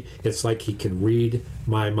can read. It's like he can read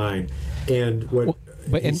my mind. And what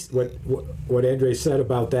Andre said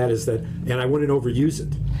about that is that, and I wouldn't overuse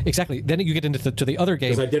it. Exactly. Then you get into the other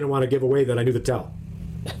game. Because I didn't want to give away that I knew the tell.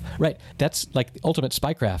 Right. That's like the ultimate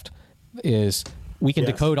spycraft, is we can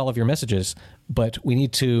Yes. decode all of your messages, but we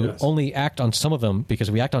need to Yes. only act on some of them, because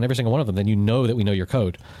if we act on every single one of them, then you know that we know your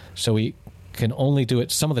code. So we can only do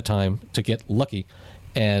it some of the time to get lucky,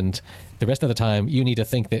 and the rest of the time you need to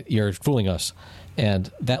think that you're fooling us.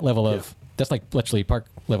 And that level of that's like Bletchley Park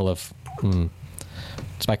level of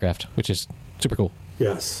spycraft, which is super cool.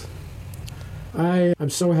 Yes. I'm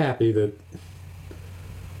so happy that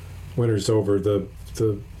winter's over.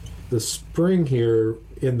 The spring here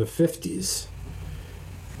in the 50s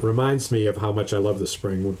reminds me of how much I love the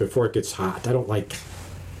spring before it gets hot. I don't like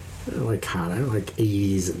hot. I don't like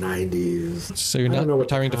 80s and 90s. So you're I don't not know what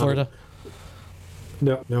retiring to the Florida?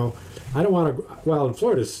 No. I don't want to. Well, in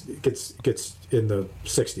Florida, it gets in the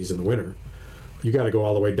 60s in the winter. You got to go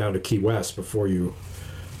all the way down to Key West before you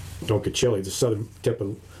don't get chilly. The southern tip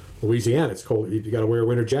of Louisiana, it's cold. You got to wear a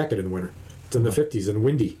winter jacket in the winter. It's in the 50s and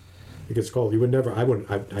windy. It gets cold. You would never. I wouldn't.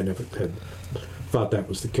 I never had thought that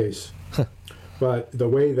was the case. But the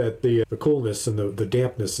way that the coolness and the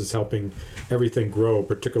dampness is helping everything grow,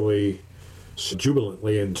 particularly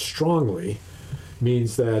jubilantly and strongly,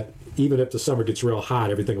 means that even if the summer gets real hot,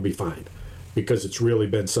 everything will be fine, because it's really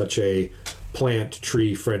been such a plant,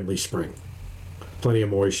 tree friendly spring. Plenty of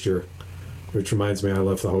moisture, which reminds me I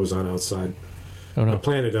left the hose on outside. Oh no. I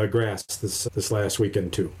planted grass this last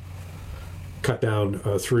weekend too. Cut down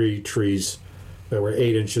 3 trees that were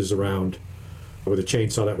 8 inches around with a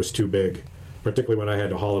chainsaw that was too big, particularly when I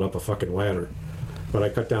had to haul it up a fucking ladder. But I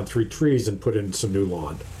cut down 3 trees and put in some new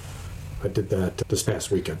lawn. I did that this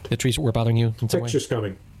past weekend. The trees were bothering you in some way? Pictures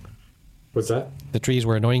coming. What's that? The trees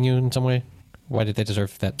were annoying you in some way? Why did they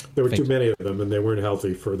deserve that? There were fate? too many of them, and they weren't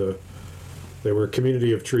healthy for the. They were a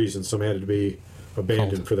community of trees, and some had to be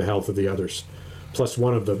abandoned Culled. for the health of the others. Plus,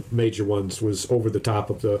 one of the major ones was over the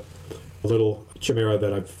top of the little chimera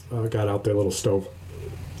that I've got out there, little stove.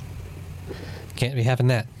 Can't be having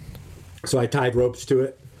that. So I tied ropes to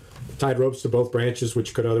it. Tied ropes to both branches,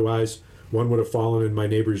 which could otherwise, one would have fallen in my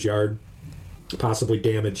neighbor's yard, possibly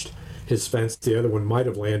damaged his fence. The other one might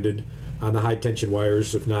have landed on the high tension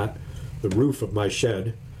wires, if not the roof of my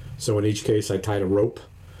shed. So in each case, I tied a rope.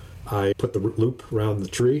 I put the loop around the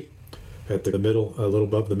tree at the middle, a little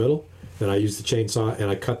above the middle. Then I used the chainsaw and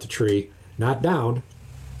I cut the tree, not down,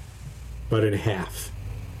 but in half.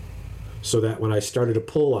 So that when I started to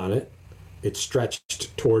pull on it, it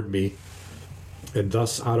stretched toward me, and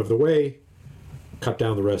thus out of the way, cut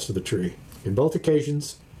down the rest of the tree. In both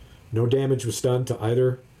occasions, no damage was done to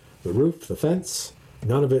either the roof, the fence.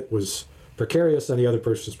 None of it was precarious on the other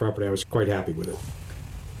person's property. I was quite happy with it.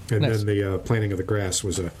 And Nice. then the planting of the grass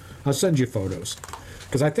was I'll send you photos,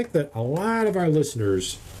 because I think that a lot of our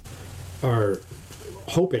listeners are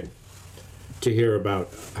hoping to hear about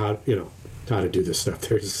how to do this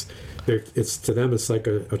stuff. It's to them, it's like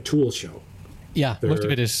a tool show. Yeah, most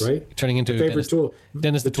of it is right? turning into the favorite Dennis, tool.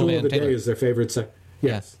 Dennis the tool Tool of Man the Taylor. day is their favorite.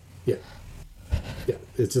 Yes, yeah.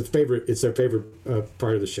 It's a favorite. It's their favorite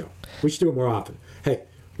part of the show. We should do it more often. Hey,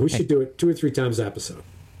 we should do it 2 or 3 times an episode.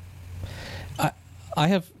 I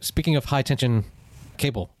have, speaking of high tension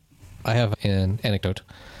cable, I have an anecdote,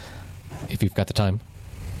 if you've got the time.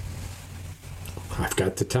 I've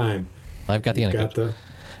got the time. I've got the anecdote. Got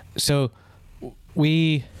So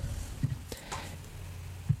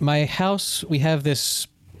my house, we have this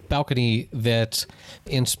balcony that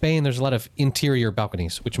in Spain there's a lot of interior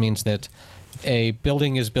balconies, which means that a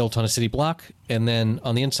building is built on a city block, and then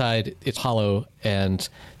on the inside it's hollow, and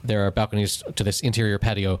there are balconies to this interior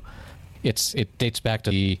patio. It dates back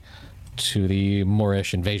to the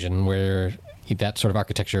Moorish invasion, where that sort of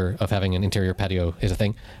architecture of having an interior patio is a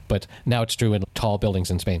thing, but now it's true in tall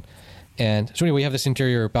buildings in Spain. And so anyway, we have this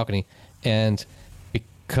interior balcony, and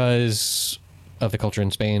because of the culture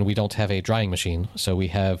in Spain, we don't have a drying machine, so we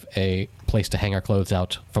have a place to hang our clothes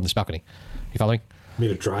out from this balcony. You following? You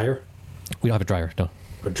mean a dryer? We don't have a dryer. No,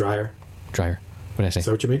 A dryer? dryer. What did I say? Is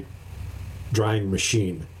that what you mean? Drying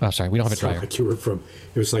machine. Oh, sorry, we don't have a Sound dryer. like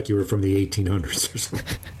it was like you were from the 1800s or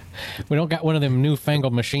something. We don't got one of them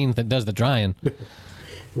newfangled machines that does the drying.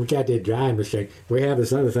 We got that drying machine. We have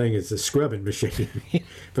this other thing. It's a scrubbing machine.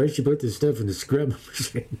 First you put the stuff in the scrubbing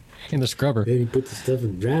machine. In the scrubber. Then you put the stuff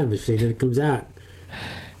in the drying machine and it comes out.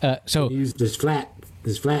 So You use this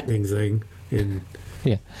flattening thing. And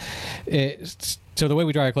yeah. So the way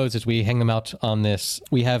we dry our clothes is we hang them out on this.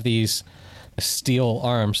 We have these steel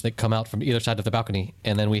arms that come out from either side of the balcony,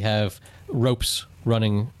 and then we have ropes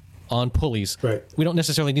running on pulleys. Right. We don't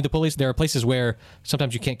necessarily need the pulleys. There are places where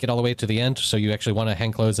sometimes you can't get all the way to the end, so you actually want to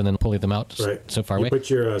hang clothes and then pulley them out right. so far you away. put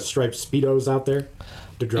your striped Speedos out there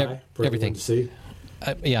to dry for everything. everyone to see.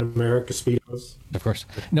 Yeah, America Speedos. of course.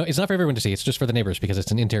 No, it's not for everyone to see. It's just for the neighbors because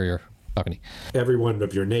it's an interior balcony. Every one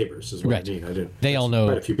of your neighbors is what Right. I mean. I didn't. They all know.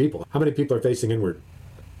 Quite a few people. How many people are facing inward?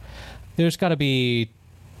 There's got to be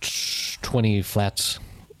 20 flats.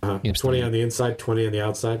 20 on the inside, 20 on the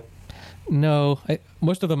outside. No,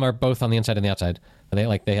 most of them are both on the inside and the outside.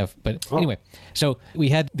 They have, but anyway. So we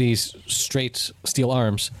had these straight steel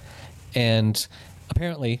arms, and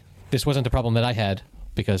apparently this wasn't a problem that I had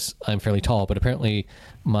because I'm fairly tall. But apparently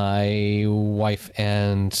my wife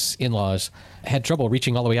and in-laws had trouble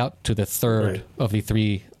reaching all the way out to the third of the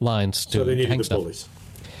 3 lines to So they needed hang the stuff. pulleys.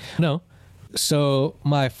 No, so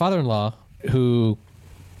my father-in-law, who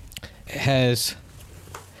has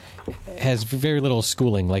very little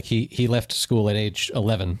schooling. Like he left school at age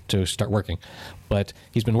 11 to start working, but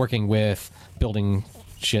he's been working with building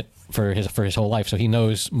shit for his whole life. So he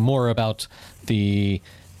knows more about the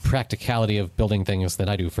practicality of building things than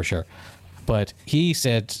I do for sure. But he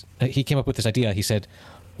said, he came up with this idea. He said,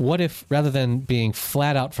 what if rather than being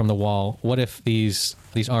flat out from the wall, what if these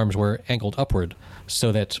arms were angled upward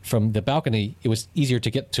so that from the balcony it was easier to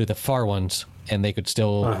get to the far ones and they could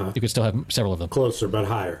still you could still have several of them. Closer but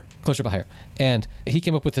higher. Closer but higher. And he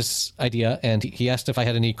came up with this idea, and he asked if I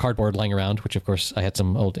had any cardboard lying around, which of course I had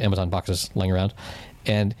some old Amazon boxes lying around.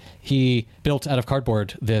 And he built out of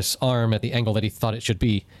cardboard this arm at the angle that he thought it should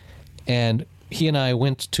be. And he and I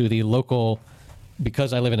went to the local,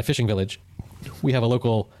 because I live in a fishing village, we have a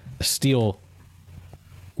local steel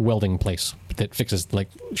welding place that fixes like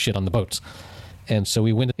shit on the boats. And so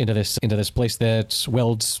we went into this place that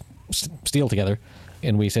welds steel together,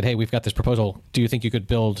 and we said, hey, we've got this proposal. Do you think you could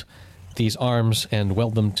build these arms and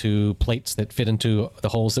weld them to plates that fit into the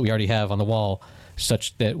holes that we already have on the wall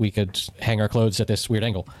such that we could hang our clothes at this weird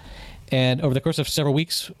angle? And over the course of several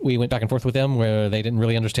weeks, we went back and forth with them where they didn't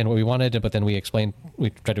really understand what we wanted, but then we tried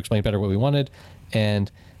to explain better what we wanted. And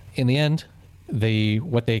in the end,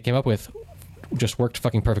 what they came up with just worked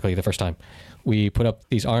fucking perfectly the first time. We put up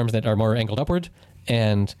these arms that are more angled upward,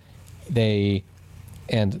 and the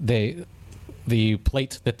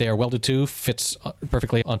plate that they are welded to fits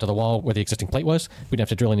perfectly onto the wall where the existing plate was. We didn't have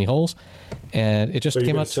to drill any holes, and it just So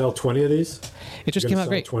came out. Sell 20 of these? It just came out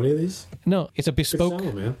great. 20 of these? No, it's a bespoke. Good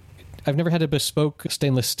sell, man. I've never had a bespoke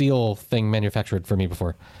stainless steel thing manufactured for me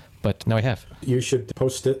before, but now I have. You should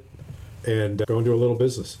post it and go into a little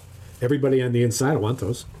business. Everybody on the inside will want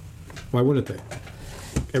those. Why wouldn't they?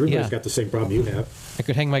 Everybody's got the same problem you have. I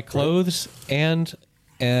could hang my clothes and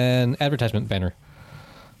an advertisement banner.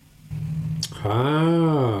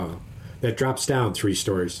 Ah, that drops down 3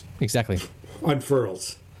 stories, Exactly.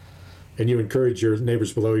 unfurls, and you encourage your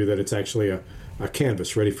neighbors below you that it's actually a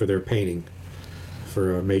canvas ready for their painting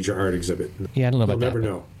for a major art exhibit. Yeah, I don't know They'll about never that.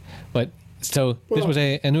 know. But so this was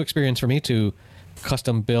a new experience for me to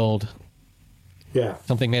custom build Yeah,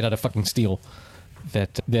 something made out of fucking steel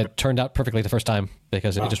that turned out perfectly the first time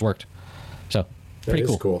because it just worked. So that pretty is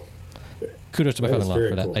cool. cool. Kudos to my That is father-in-law very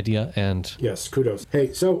for that cool. idea. And Yes, kudos.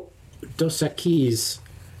 Hey, so Dos Equis,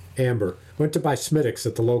 Amber, went to buy Smittix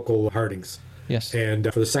at the local Hardings. yes,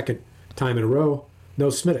 And for the second time in a row, no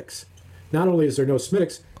Smittix. Not only is there no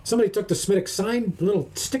Smittix, somebody took the Smittix sign little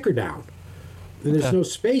sticker down. And there's no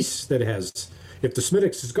space that has. If the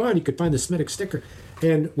Smittix is gone, you could find the Smittix sticker.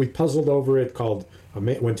 And we puzzled over it,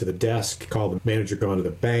 went to the desk, called the manager, gone to the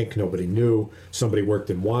bank. Nobody knew. Somebody worked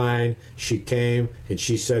in wine. She came, and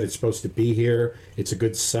she said it's supposed to be here. It's a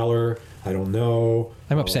good seller. I don't know.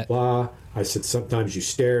 I'm blah, upset. Blah, blah. I said, sometimes you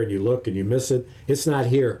stare and you look and you miss it. It's not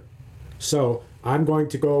here. So I'm going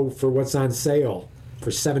to go for what's on sale for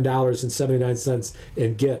 $7.79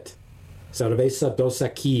 and get Cerveza Dos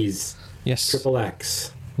Equis yes. Triple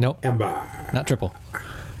X No, Amber. not triple.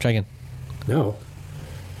 Try again. No.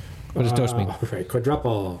 What does dose mean? All right,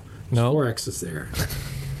 quadruple. There's No. 4 X's there.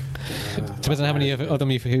 Depends on how many of them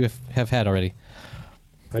you have had already.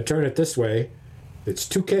 If I turn it this way, it's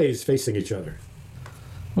 2 Ks facing each other.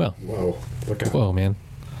 Well, Whoa, look out. whoa, man.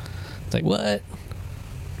 It's like, what?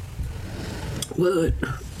 What?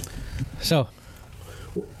 So,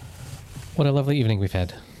 what a lovely evening we've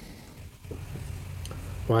had.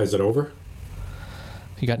 Why, is it over?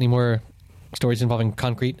 You got any more stories involving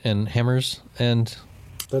concrete and hammers? And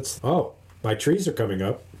My trees are coming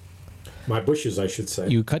up. My bushes, I should say.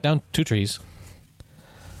 you cut down 2 trees.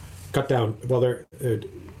 Cut down, well, they're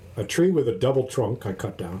a tree with a double trunk I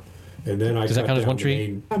cut down. And then I Does that cut count as down one the tree?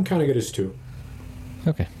 main- I'm counting it as 2.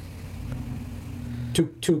 Okay.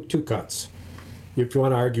 Two cuts. If you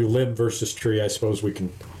want to argue limb versus tree, I suppose we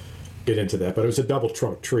can get into that. But it was a double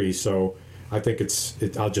trunk tree, so I think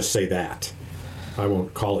I'll just say that. I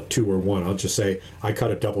won't call it 2 or 1. I'll just say I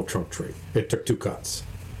cut a double trunk tree. It took 2 cuts.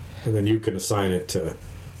 And then you can assign it to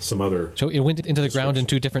some other. So it went into the ground in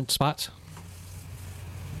 2 different spots?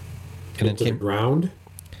 And then into the ground.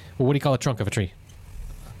 Well, what do you call a trunk of a tree?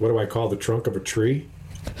 What do I call the trunk of a tree?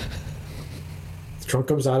 The trunk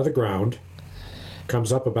comes out of the ground,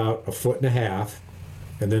 comes up about 1.5 feet,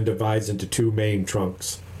 and then divides into two main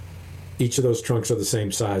trunks. Each of those trunks are the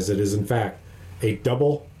same size. It is, in fact, a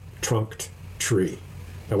double-trunked tree.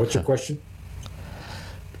 Now, what's your question?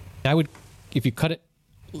 I would, if you cut it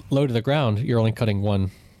low to the ground, you're only cutting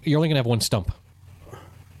one. You're only going to have one stump,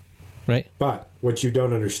 right? But what you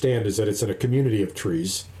don't understand is that it's in a community of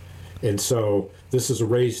trees. And so this is a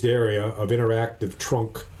raised area of interactive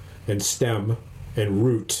trunk and stem and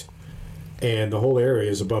root. And the whole area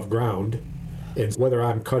is above ground. And whether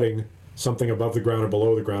I'm cutting something above the ground or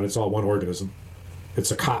below the ground, it's all one organism. It's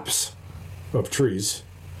a copse of trees.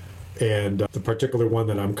 And the particular one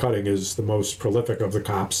that I'm cutting is the most prolific of the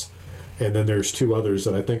copse. And then there's two others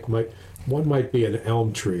that I think one might be an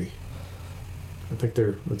elm tree. I think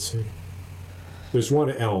let's see. There's one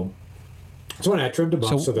elm. So I trimmed them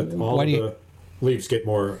up so that all of the leaves get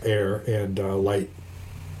more air and light.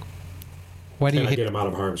 Why do you get them out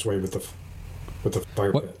of harm's way with the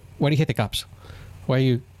fire pit? Why do you hate the cops? Why are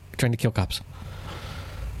you trying to kill cops?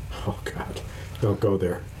 Oh, God. Don't go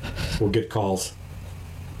there. We'll get calls.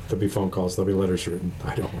 There'll be phone calls. There'll be letters written.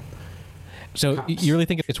 I don't. So Cops. You really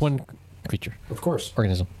think it's one creature? Of course.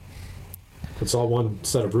 Organism. It's all one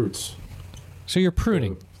set of roots. So you're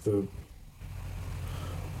pruning. The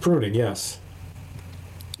pruning, yes.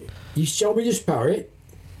 You show me this parrot.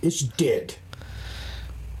 It's dead.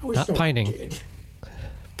 Not pining. Dead.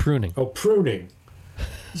 Pruning. Oh, pruning.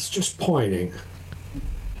 It's just pointing.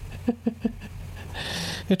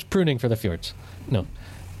 It's pruning for the fjords. No.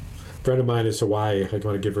 A friend of mine is Hawaii. I want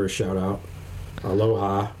to give her a shout out.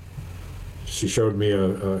 Aloha. She showed me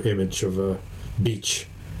a image of a beach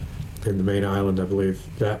in the main island, I believe.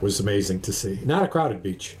 That was amazing to see. Not a crowded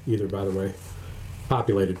beach either, by the way.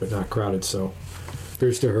 Populated, but not crowded. So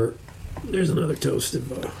here's to her. There's another toast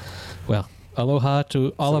of. Well, aloha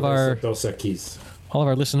to all of our Dos Equis. All of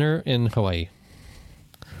our listener in Hawaii.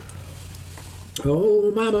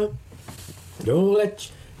 Oh, mama, don't let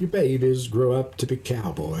your babies grow up to be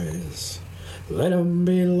cowboys. Let them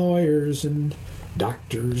be lawyers and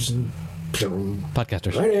doctors and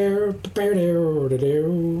podcasters.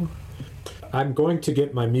 I'm going to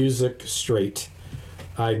get my music straight.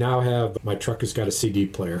 I now have, my truck has got a CD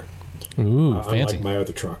player. Ooh, fancy. Unlike my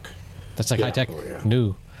other truck. That's like high tech. Oh, yeah.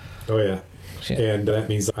 New. Oh, yeah. Shit. And that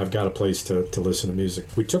means I've got a place to listen to music.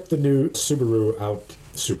 We took the new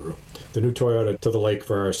the new Toyota to the lake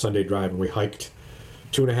for our Sunday drive, and we hiked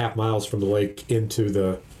 2.5 miles from the lake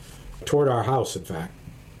toward our house, in fact.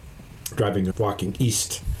 Walking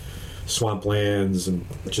east, swamplands, and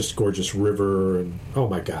just gorgeous river, and oh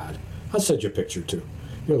my God. I'll send you a picture too.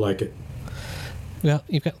 You'll like it. Well,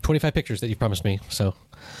 you've got 25 pictures that you promised me, so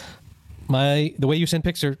the way you send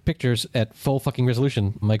pictures at full fucking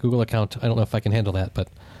resolution, my Google account, I don't know if I can handle that, but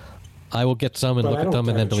I will get some and look at them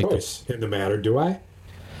and then delete them. I don't have a choice in the matter, do I?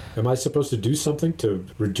 Am I supposed to do something to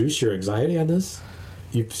reduce your anxiety on this?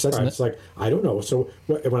 You've said it's like, I don't know. So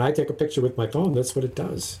when I take a picture with my phone, that's what it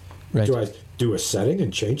does. Right. Do I do a setting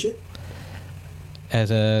and change it?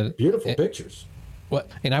 Beautiful pictures. What?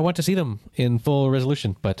 And I want to see them in full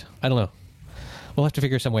resolution, but I don't know. We'll have to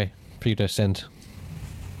figure some way for you to send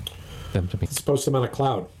them to me. Let's post them on a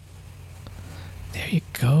cloud. There you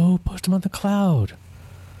go. Post them on the cloud.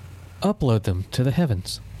 Upload them to the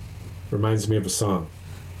heavens. Reminds me of a song.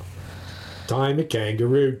 Time a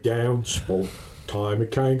kangaroo down, sport. Time a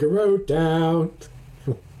kangaroo down.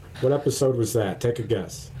 What episode was that? Take a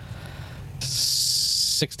guess.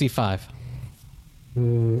 65.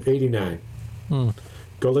 89.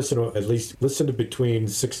 Go listen to between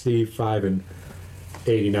 65 and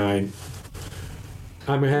 89.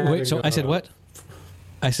 Wait, so I said what?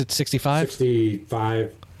 I said 65?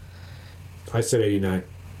 65. I said 89.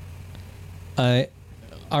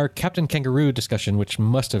 Our Captain Kangaroo discussion, which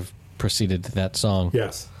must have preceded that song,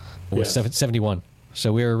 yes, was 71.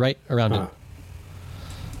 So we were right around it.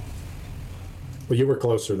 Well, you were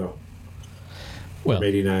closer, though. Well,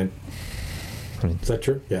 89. Is that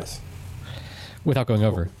true? Yes. Without going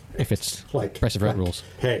over, if it's like Progressive Road rules.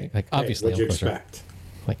 Hey, obviously, what'd you expect?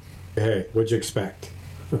 Hey, what'd you expect?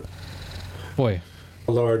 Boy.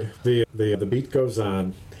 Lord, the beat goes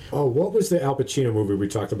on. Oh, what was the Al Pacino movie we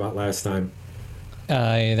talked about last time?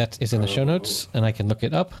 That is in the show notes, and I can look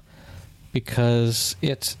it up because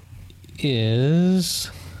it is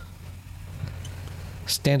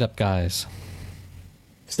Stand Up Guys.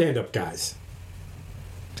 Stand Up Guys.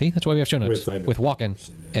 See, that's why we have show notes with Walken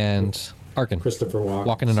and Arkin. Christopher Walken.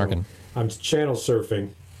 Walken and Arkin. I'm channel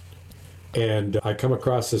surfing, and I come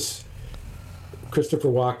across this Christopher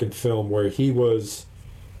Walken film where he was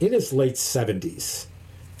in his late 70s,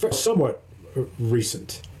 somewhat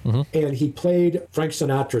recent. And he played Frank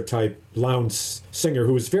Sinatra type lounge singer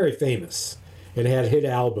who was very famous and had hit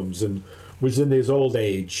albums and was in his old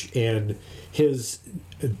age. And his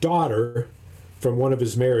daughter from one of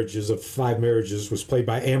his marriages, of 5 marriages, was played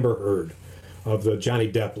by Amber Heard of the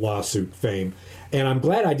Johnny Depp lawsuit fame. And I'm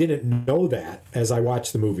glad I didn't know that as I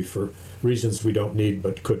watched the movie for reasons we don't need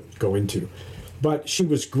but could go into. But she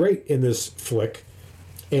was great in this flick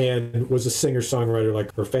and was a singer-songwriter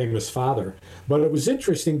like her famous father. But it was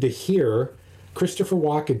interesting to hear Christopher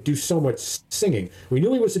Walken do so much singing. We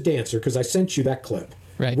knew he was a dancer because I sent you that clip.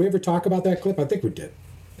 Right. Did we ever talk about that clip? I think we did.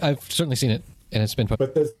 I've certainly seen it, and it's been...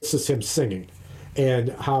 But this is him singing and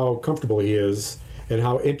how comfortable he is and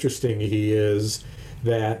how interesting he is,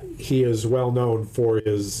 that he is well known for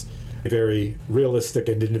his very realistic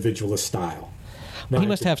and individualist style. Now, he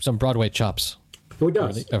must have some Broadway chops. Oh, he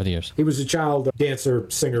does. Over the years. He was a child dancer,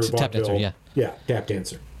 singer, tap dancer, yeah. Yeah, tap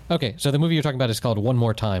dancer. Okay, so the movie you're talking about is called One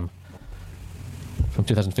More Time from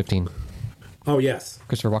 2015. Oh, yes.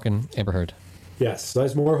 Christopher Walken, Amber Heard. Yes, so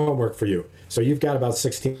there's more homework for you. So you've got about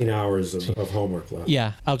 16 hours of homework left.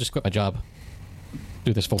 Yeah, I'll just quit my job.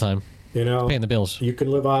 Do this full time. You know, paying the bills. You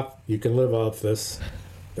can live off this.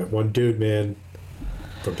 That one dude, man,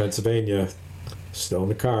 from Pennsylvania, still in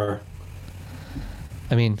the car.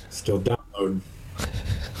 I mean, still downloading.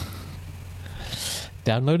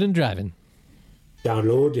 Download and driving.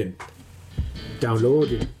 Downloading.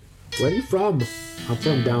 Where are you from? I'm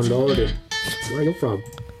from downloading. Where are you from?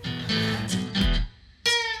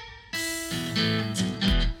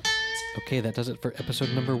 Okay, that does it for episode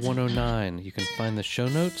number 109. You can find the show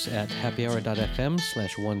notes at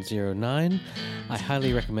happyhour.fm/109. I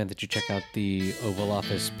highly recommend that you check out the Oval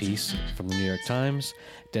Office piece from the New York Times.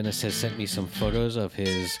 Dennis has sent me some photos of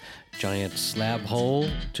his giant slab hole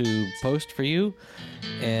to post for you.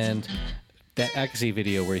 And that Agassi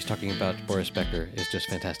video where he's talking about Boris Becker is just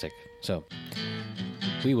fantastic. So,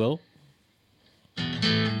 we will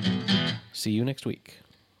see you next week.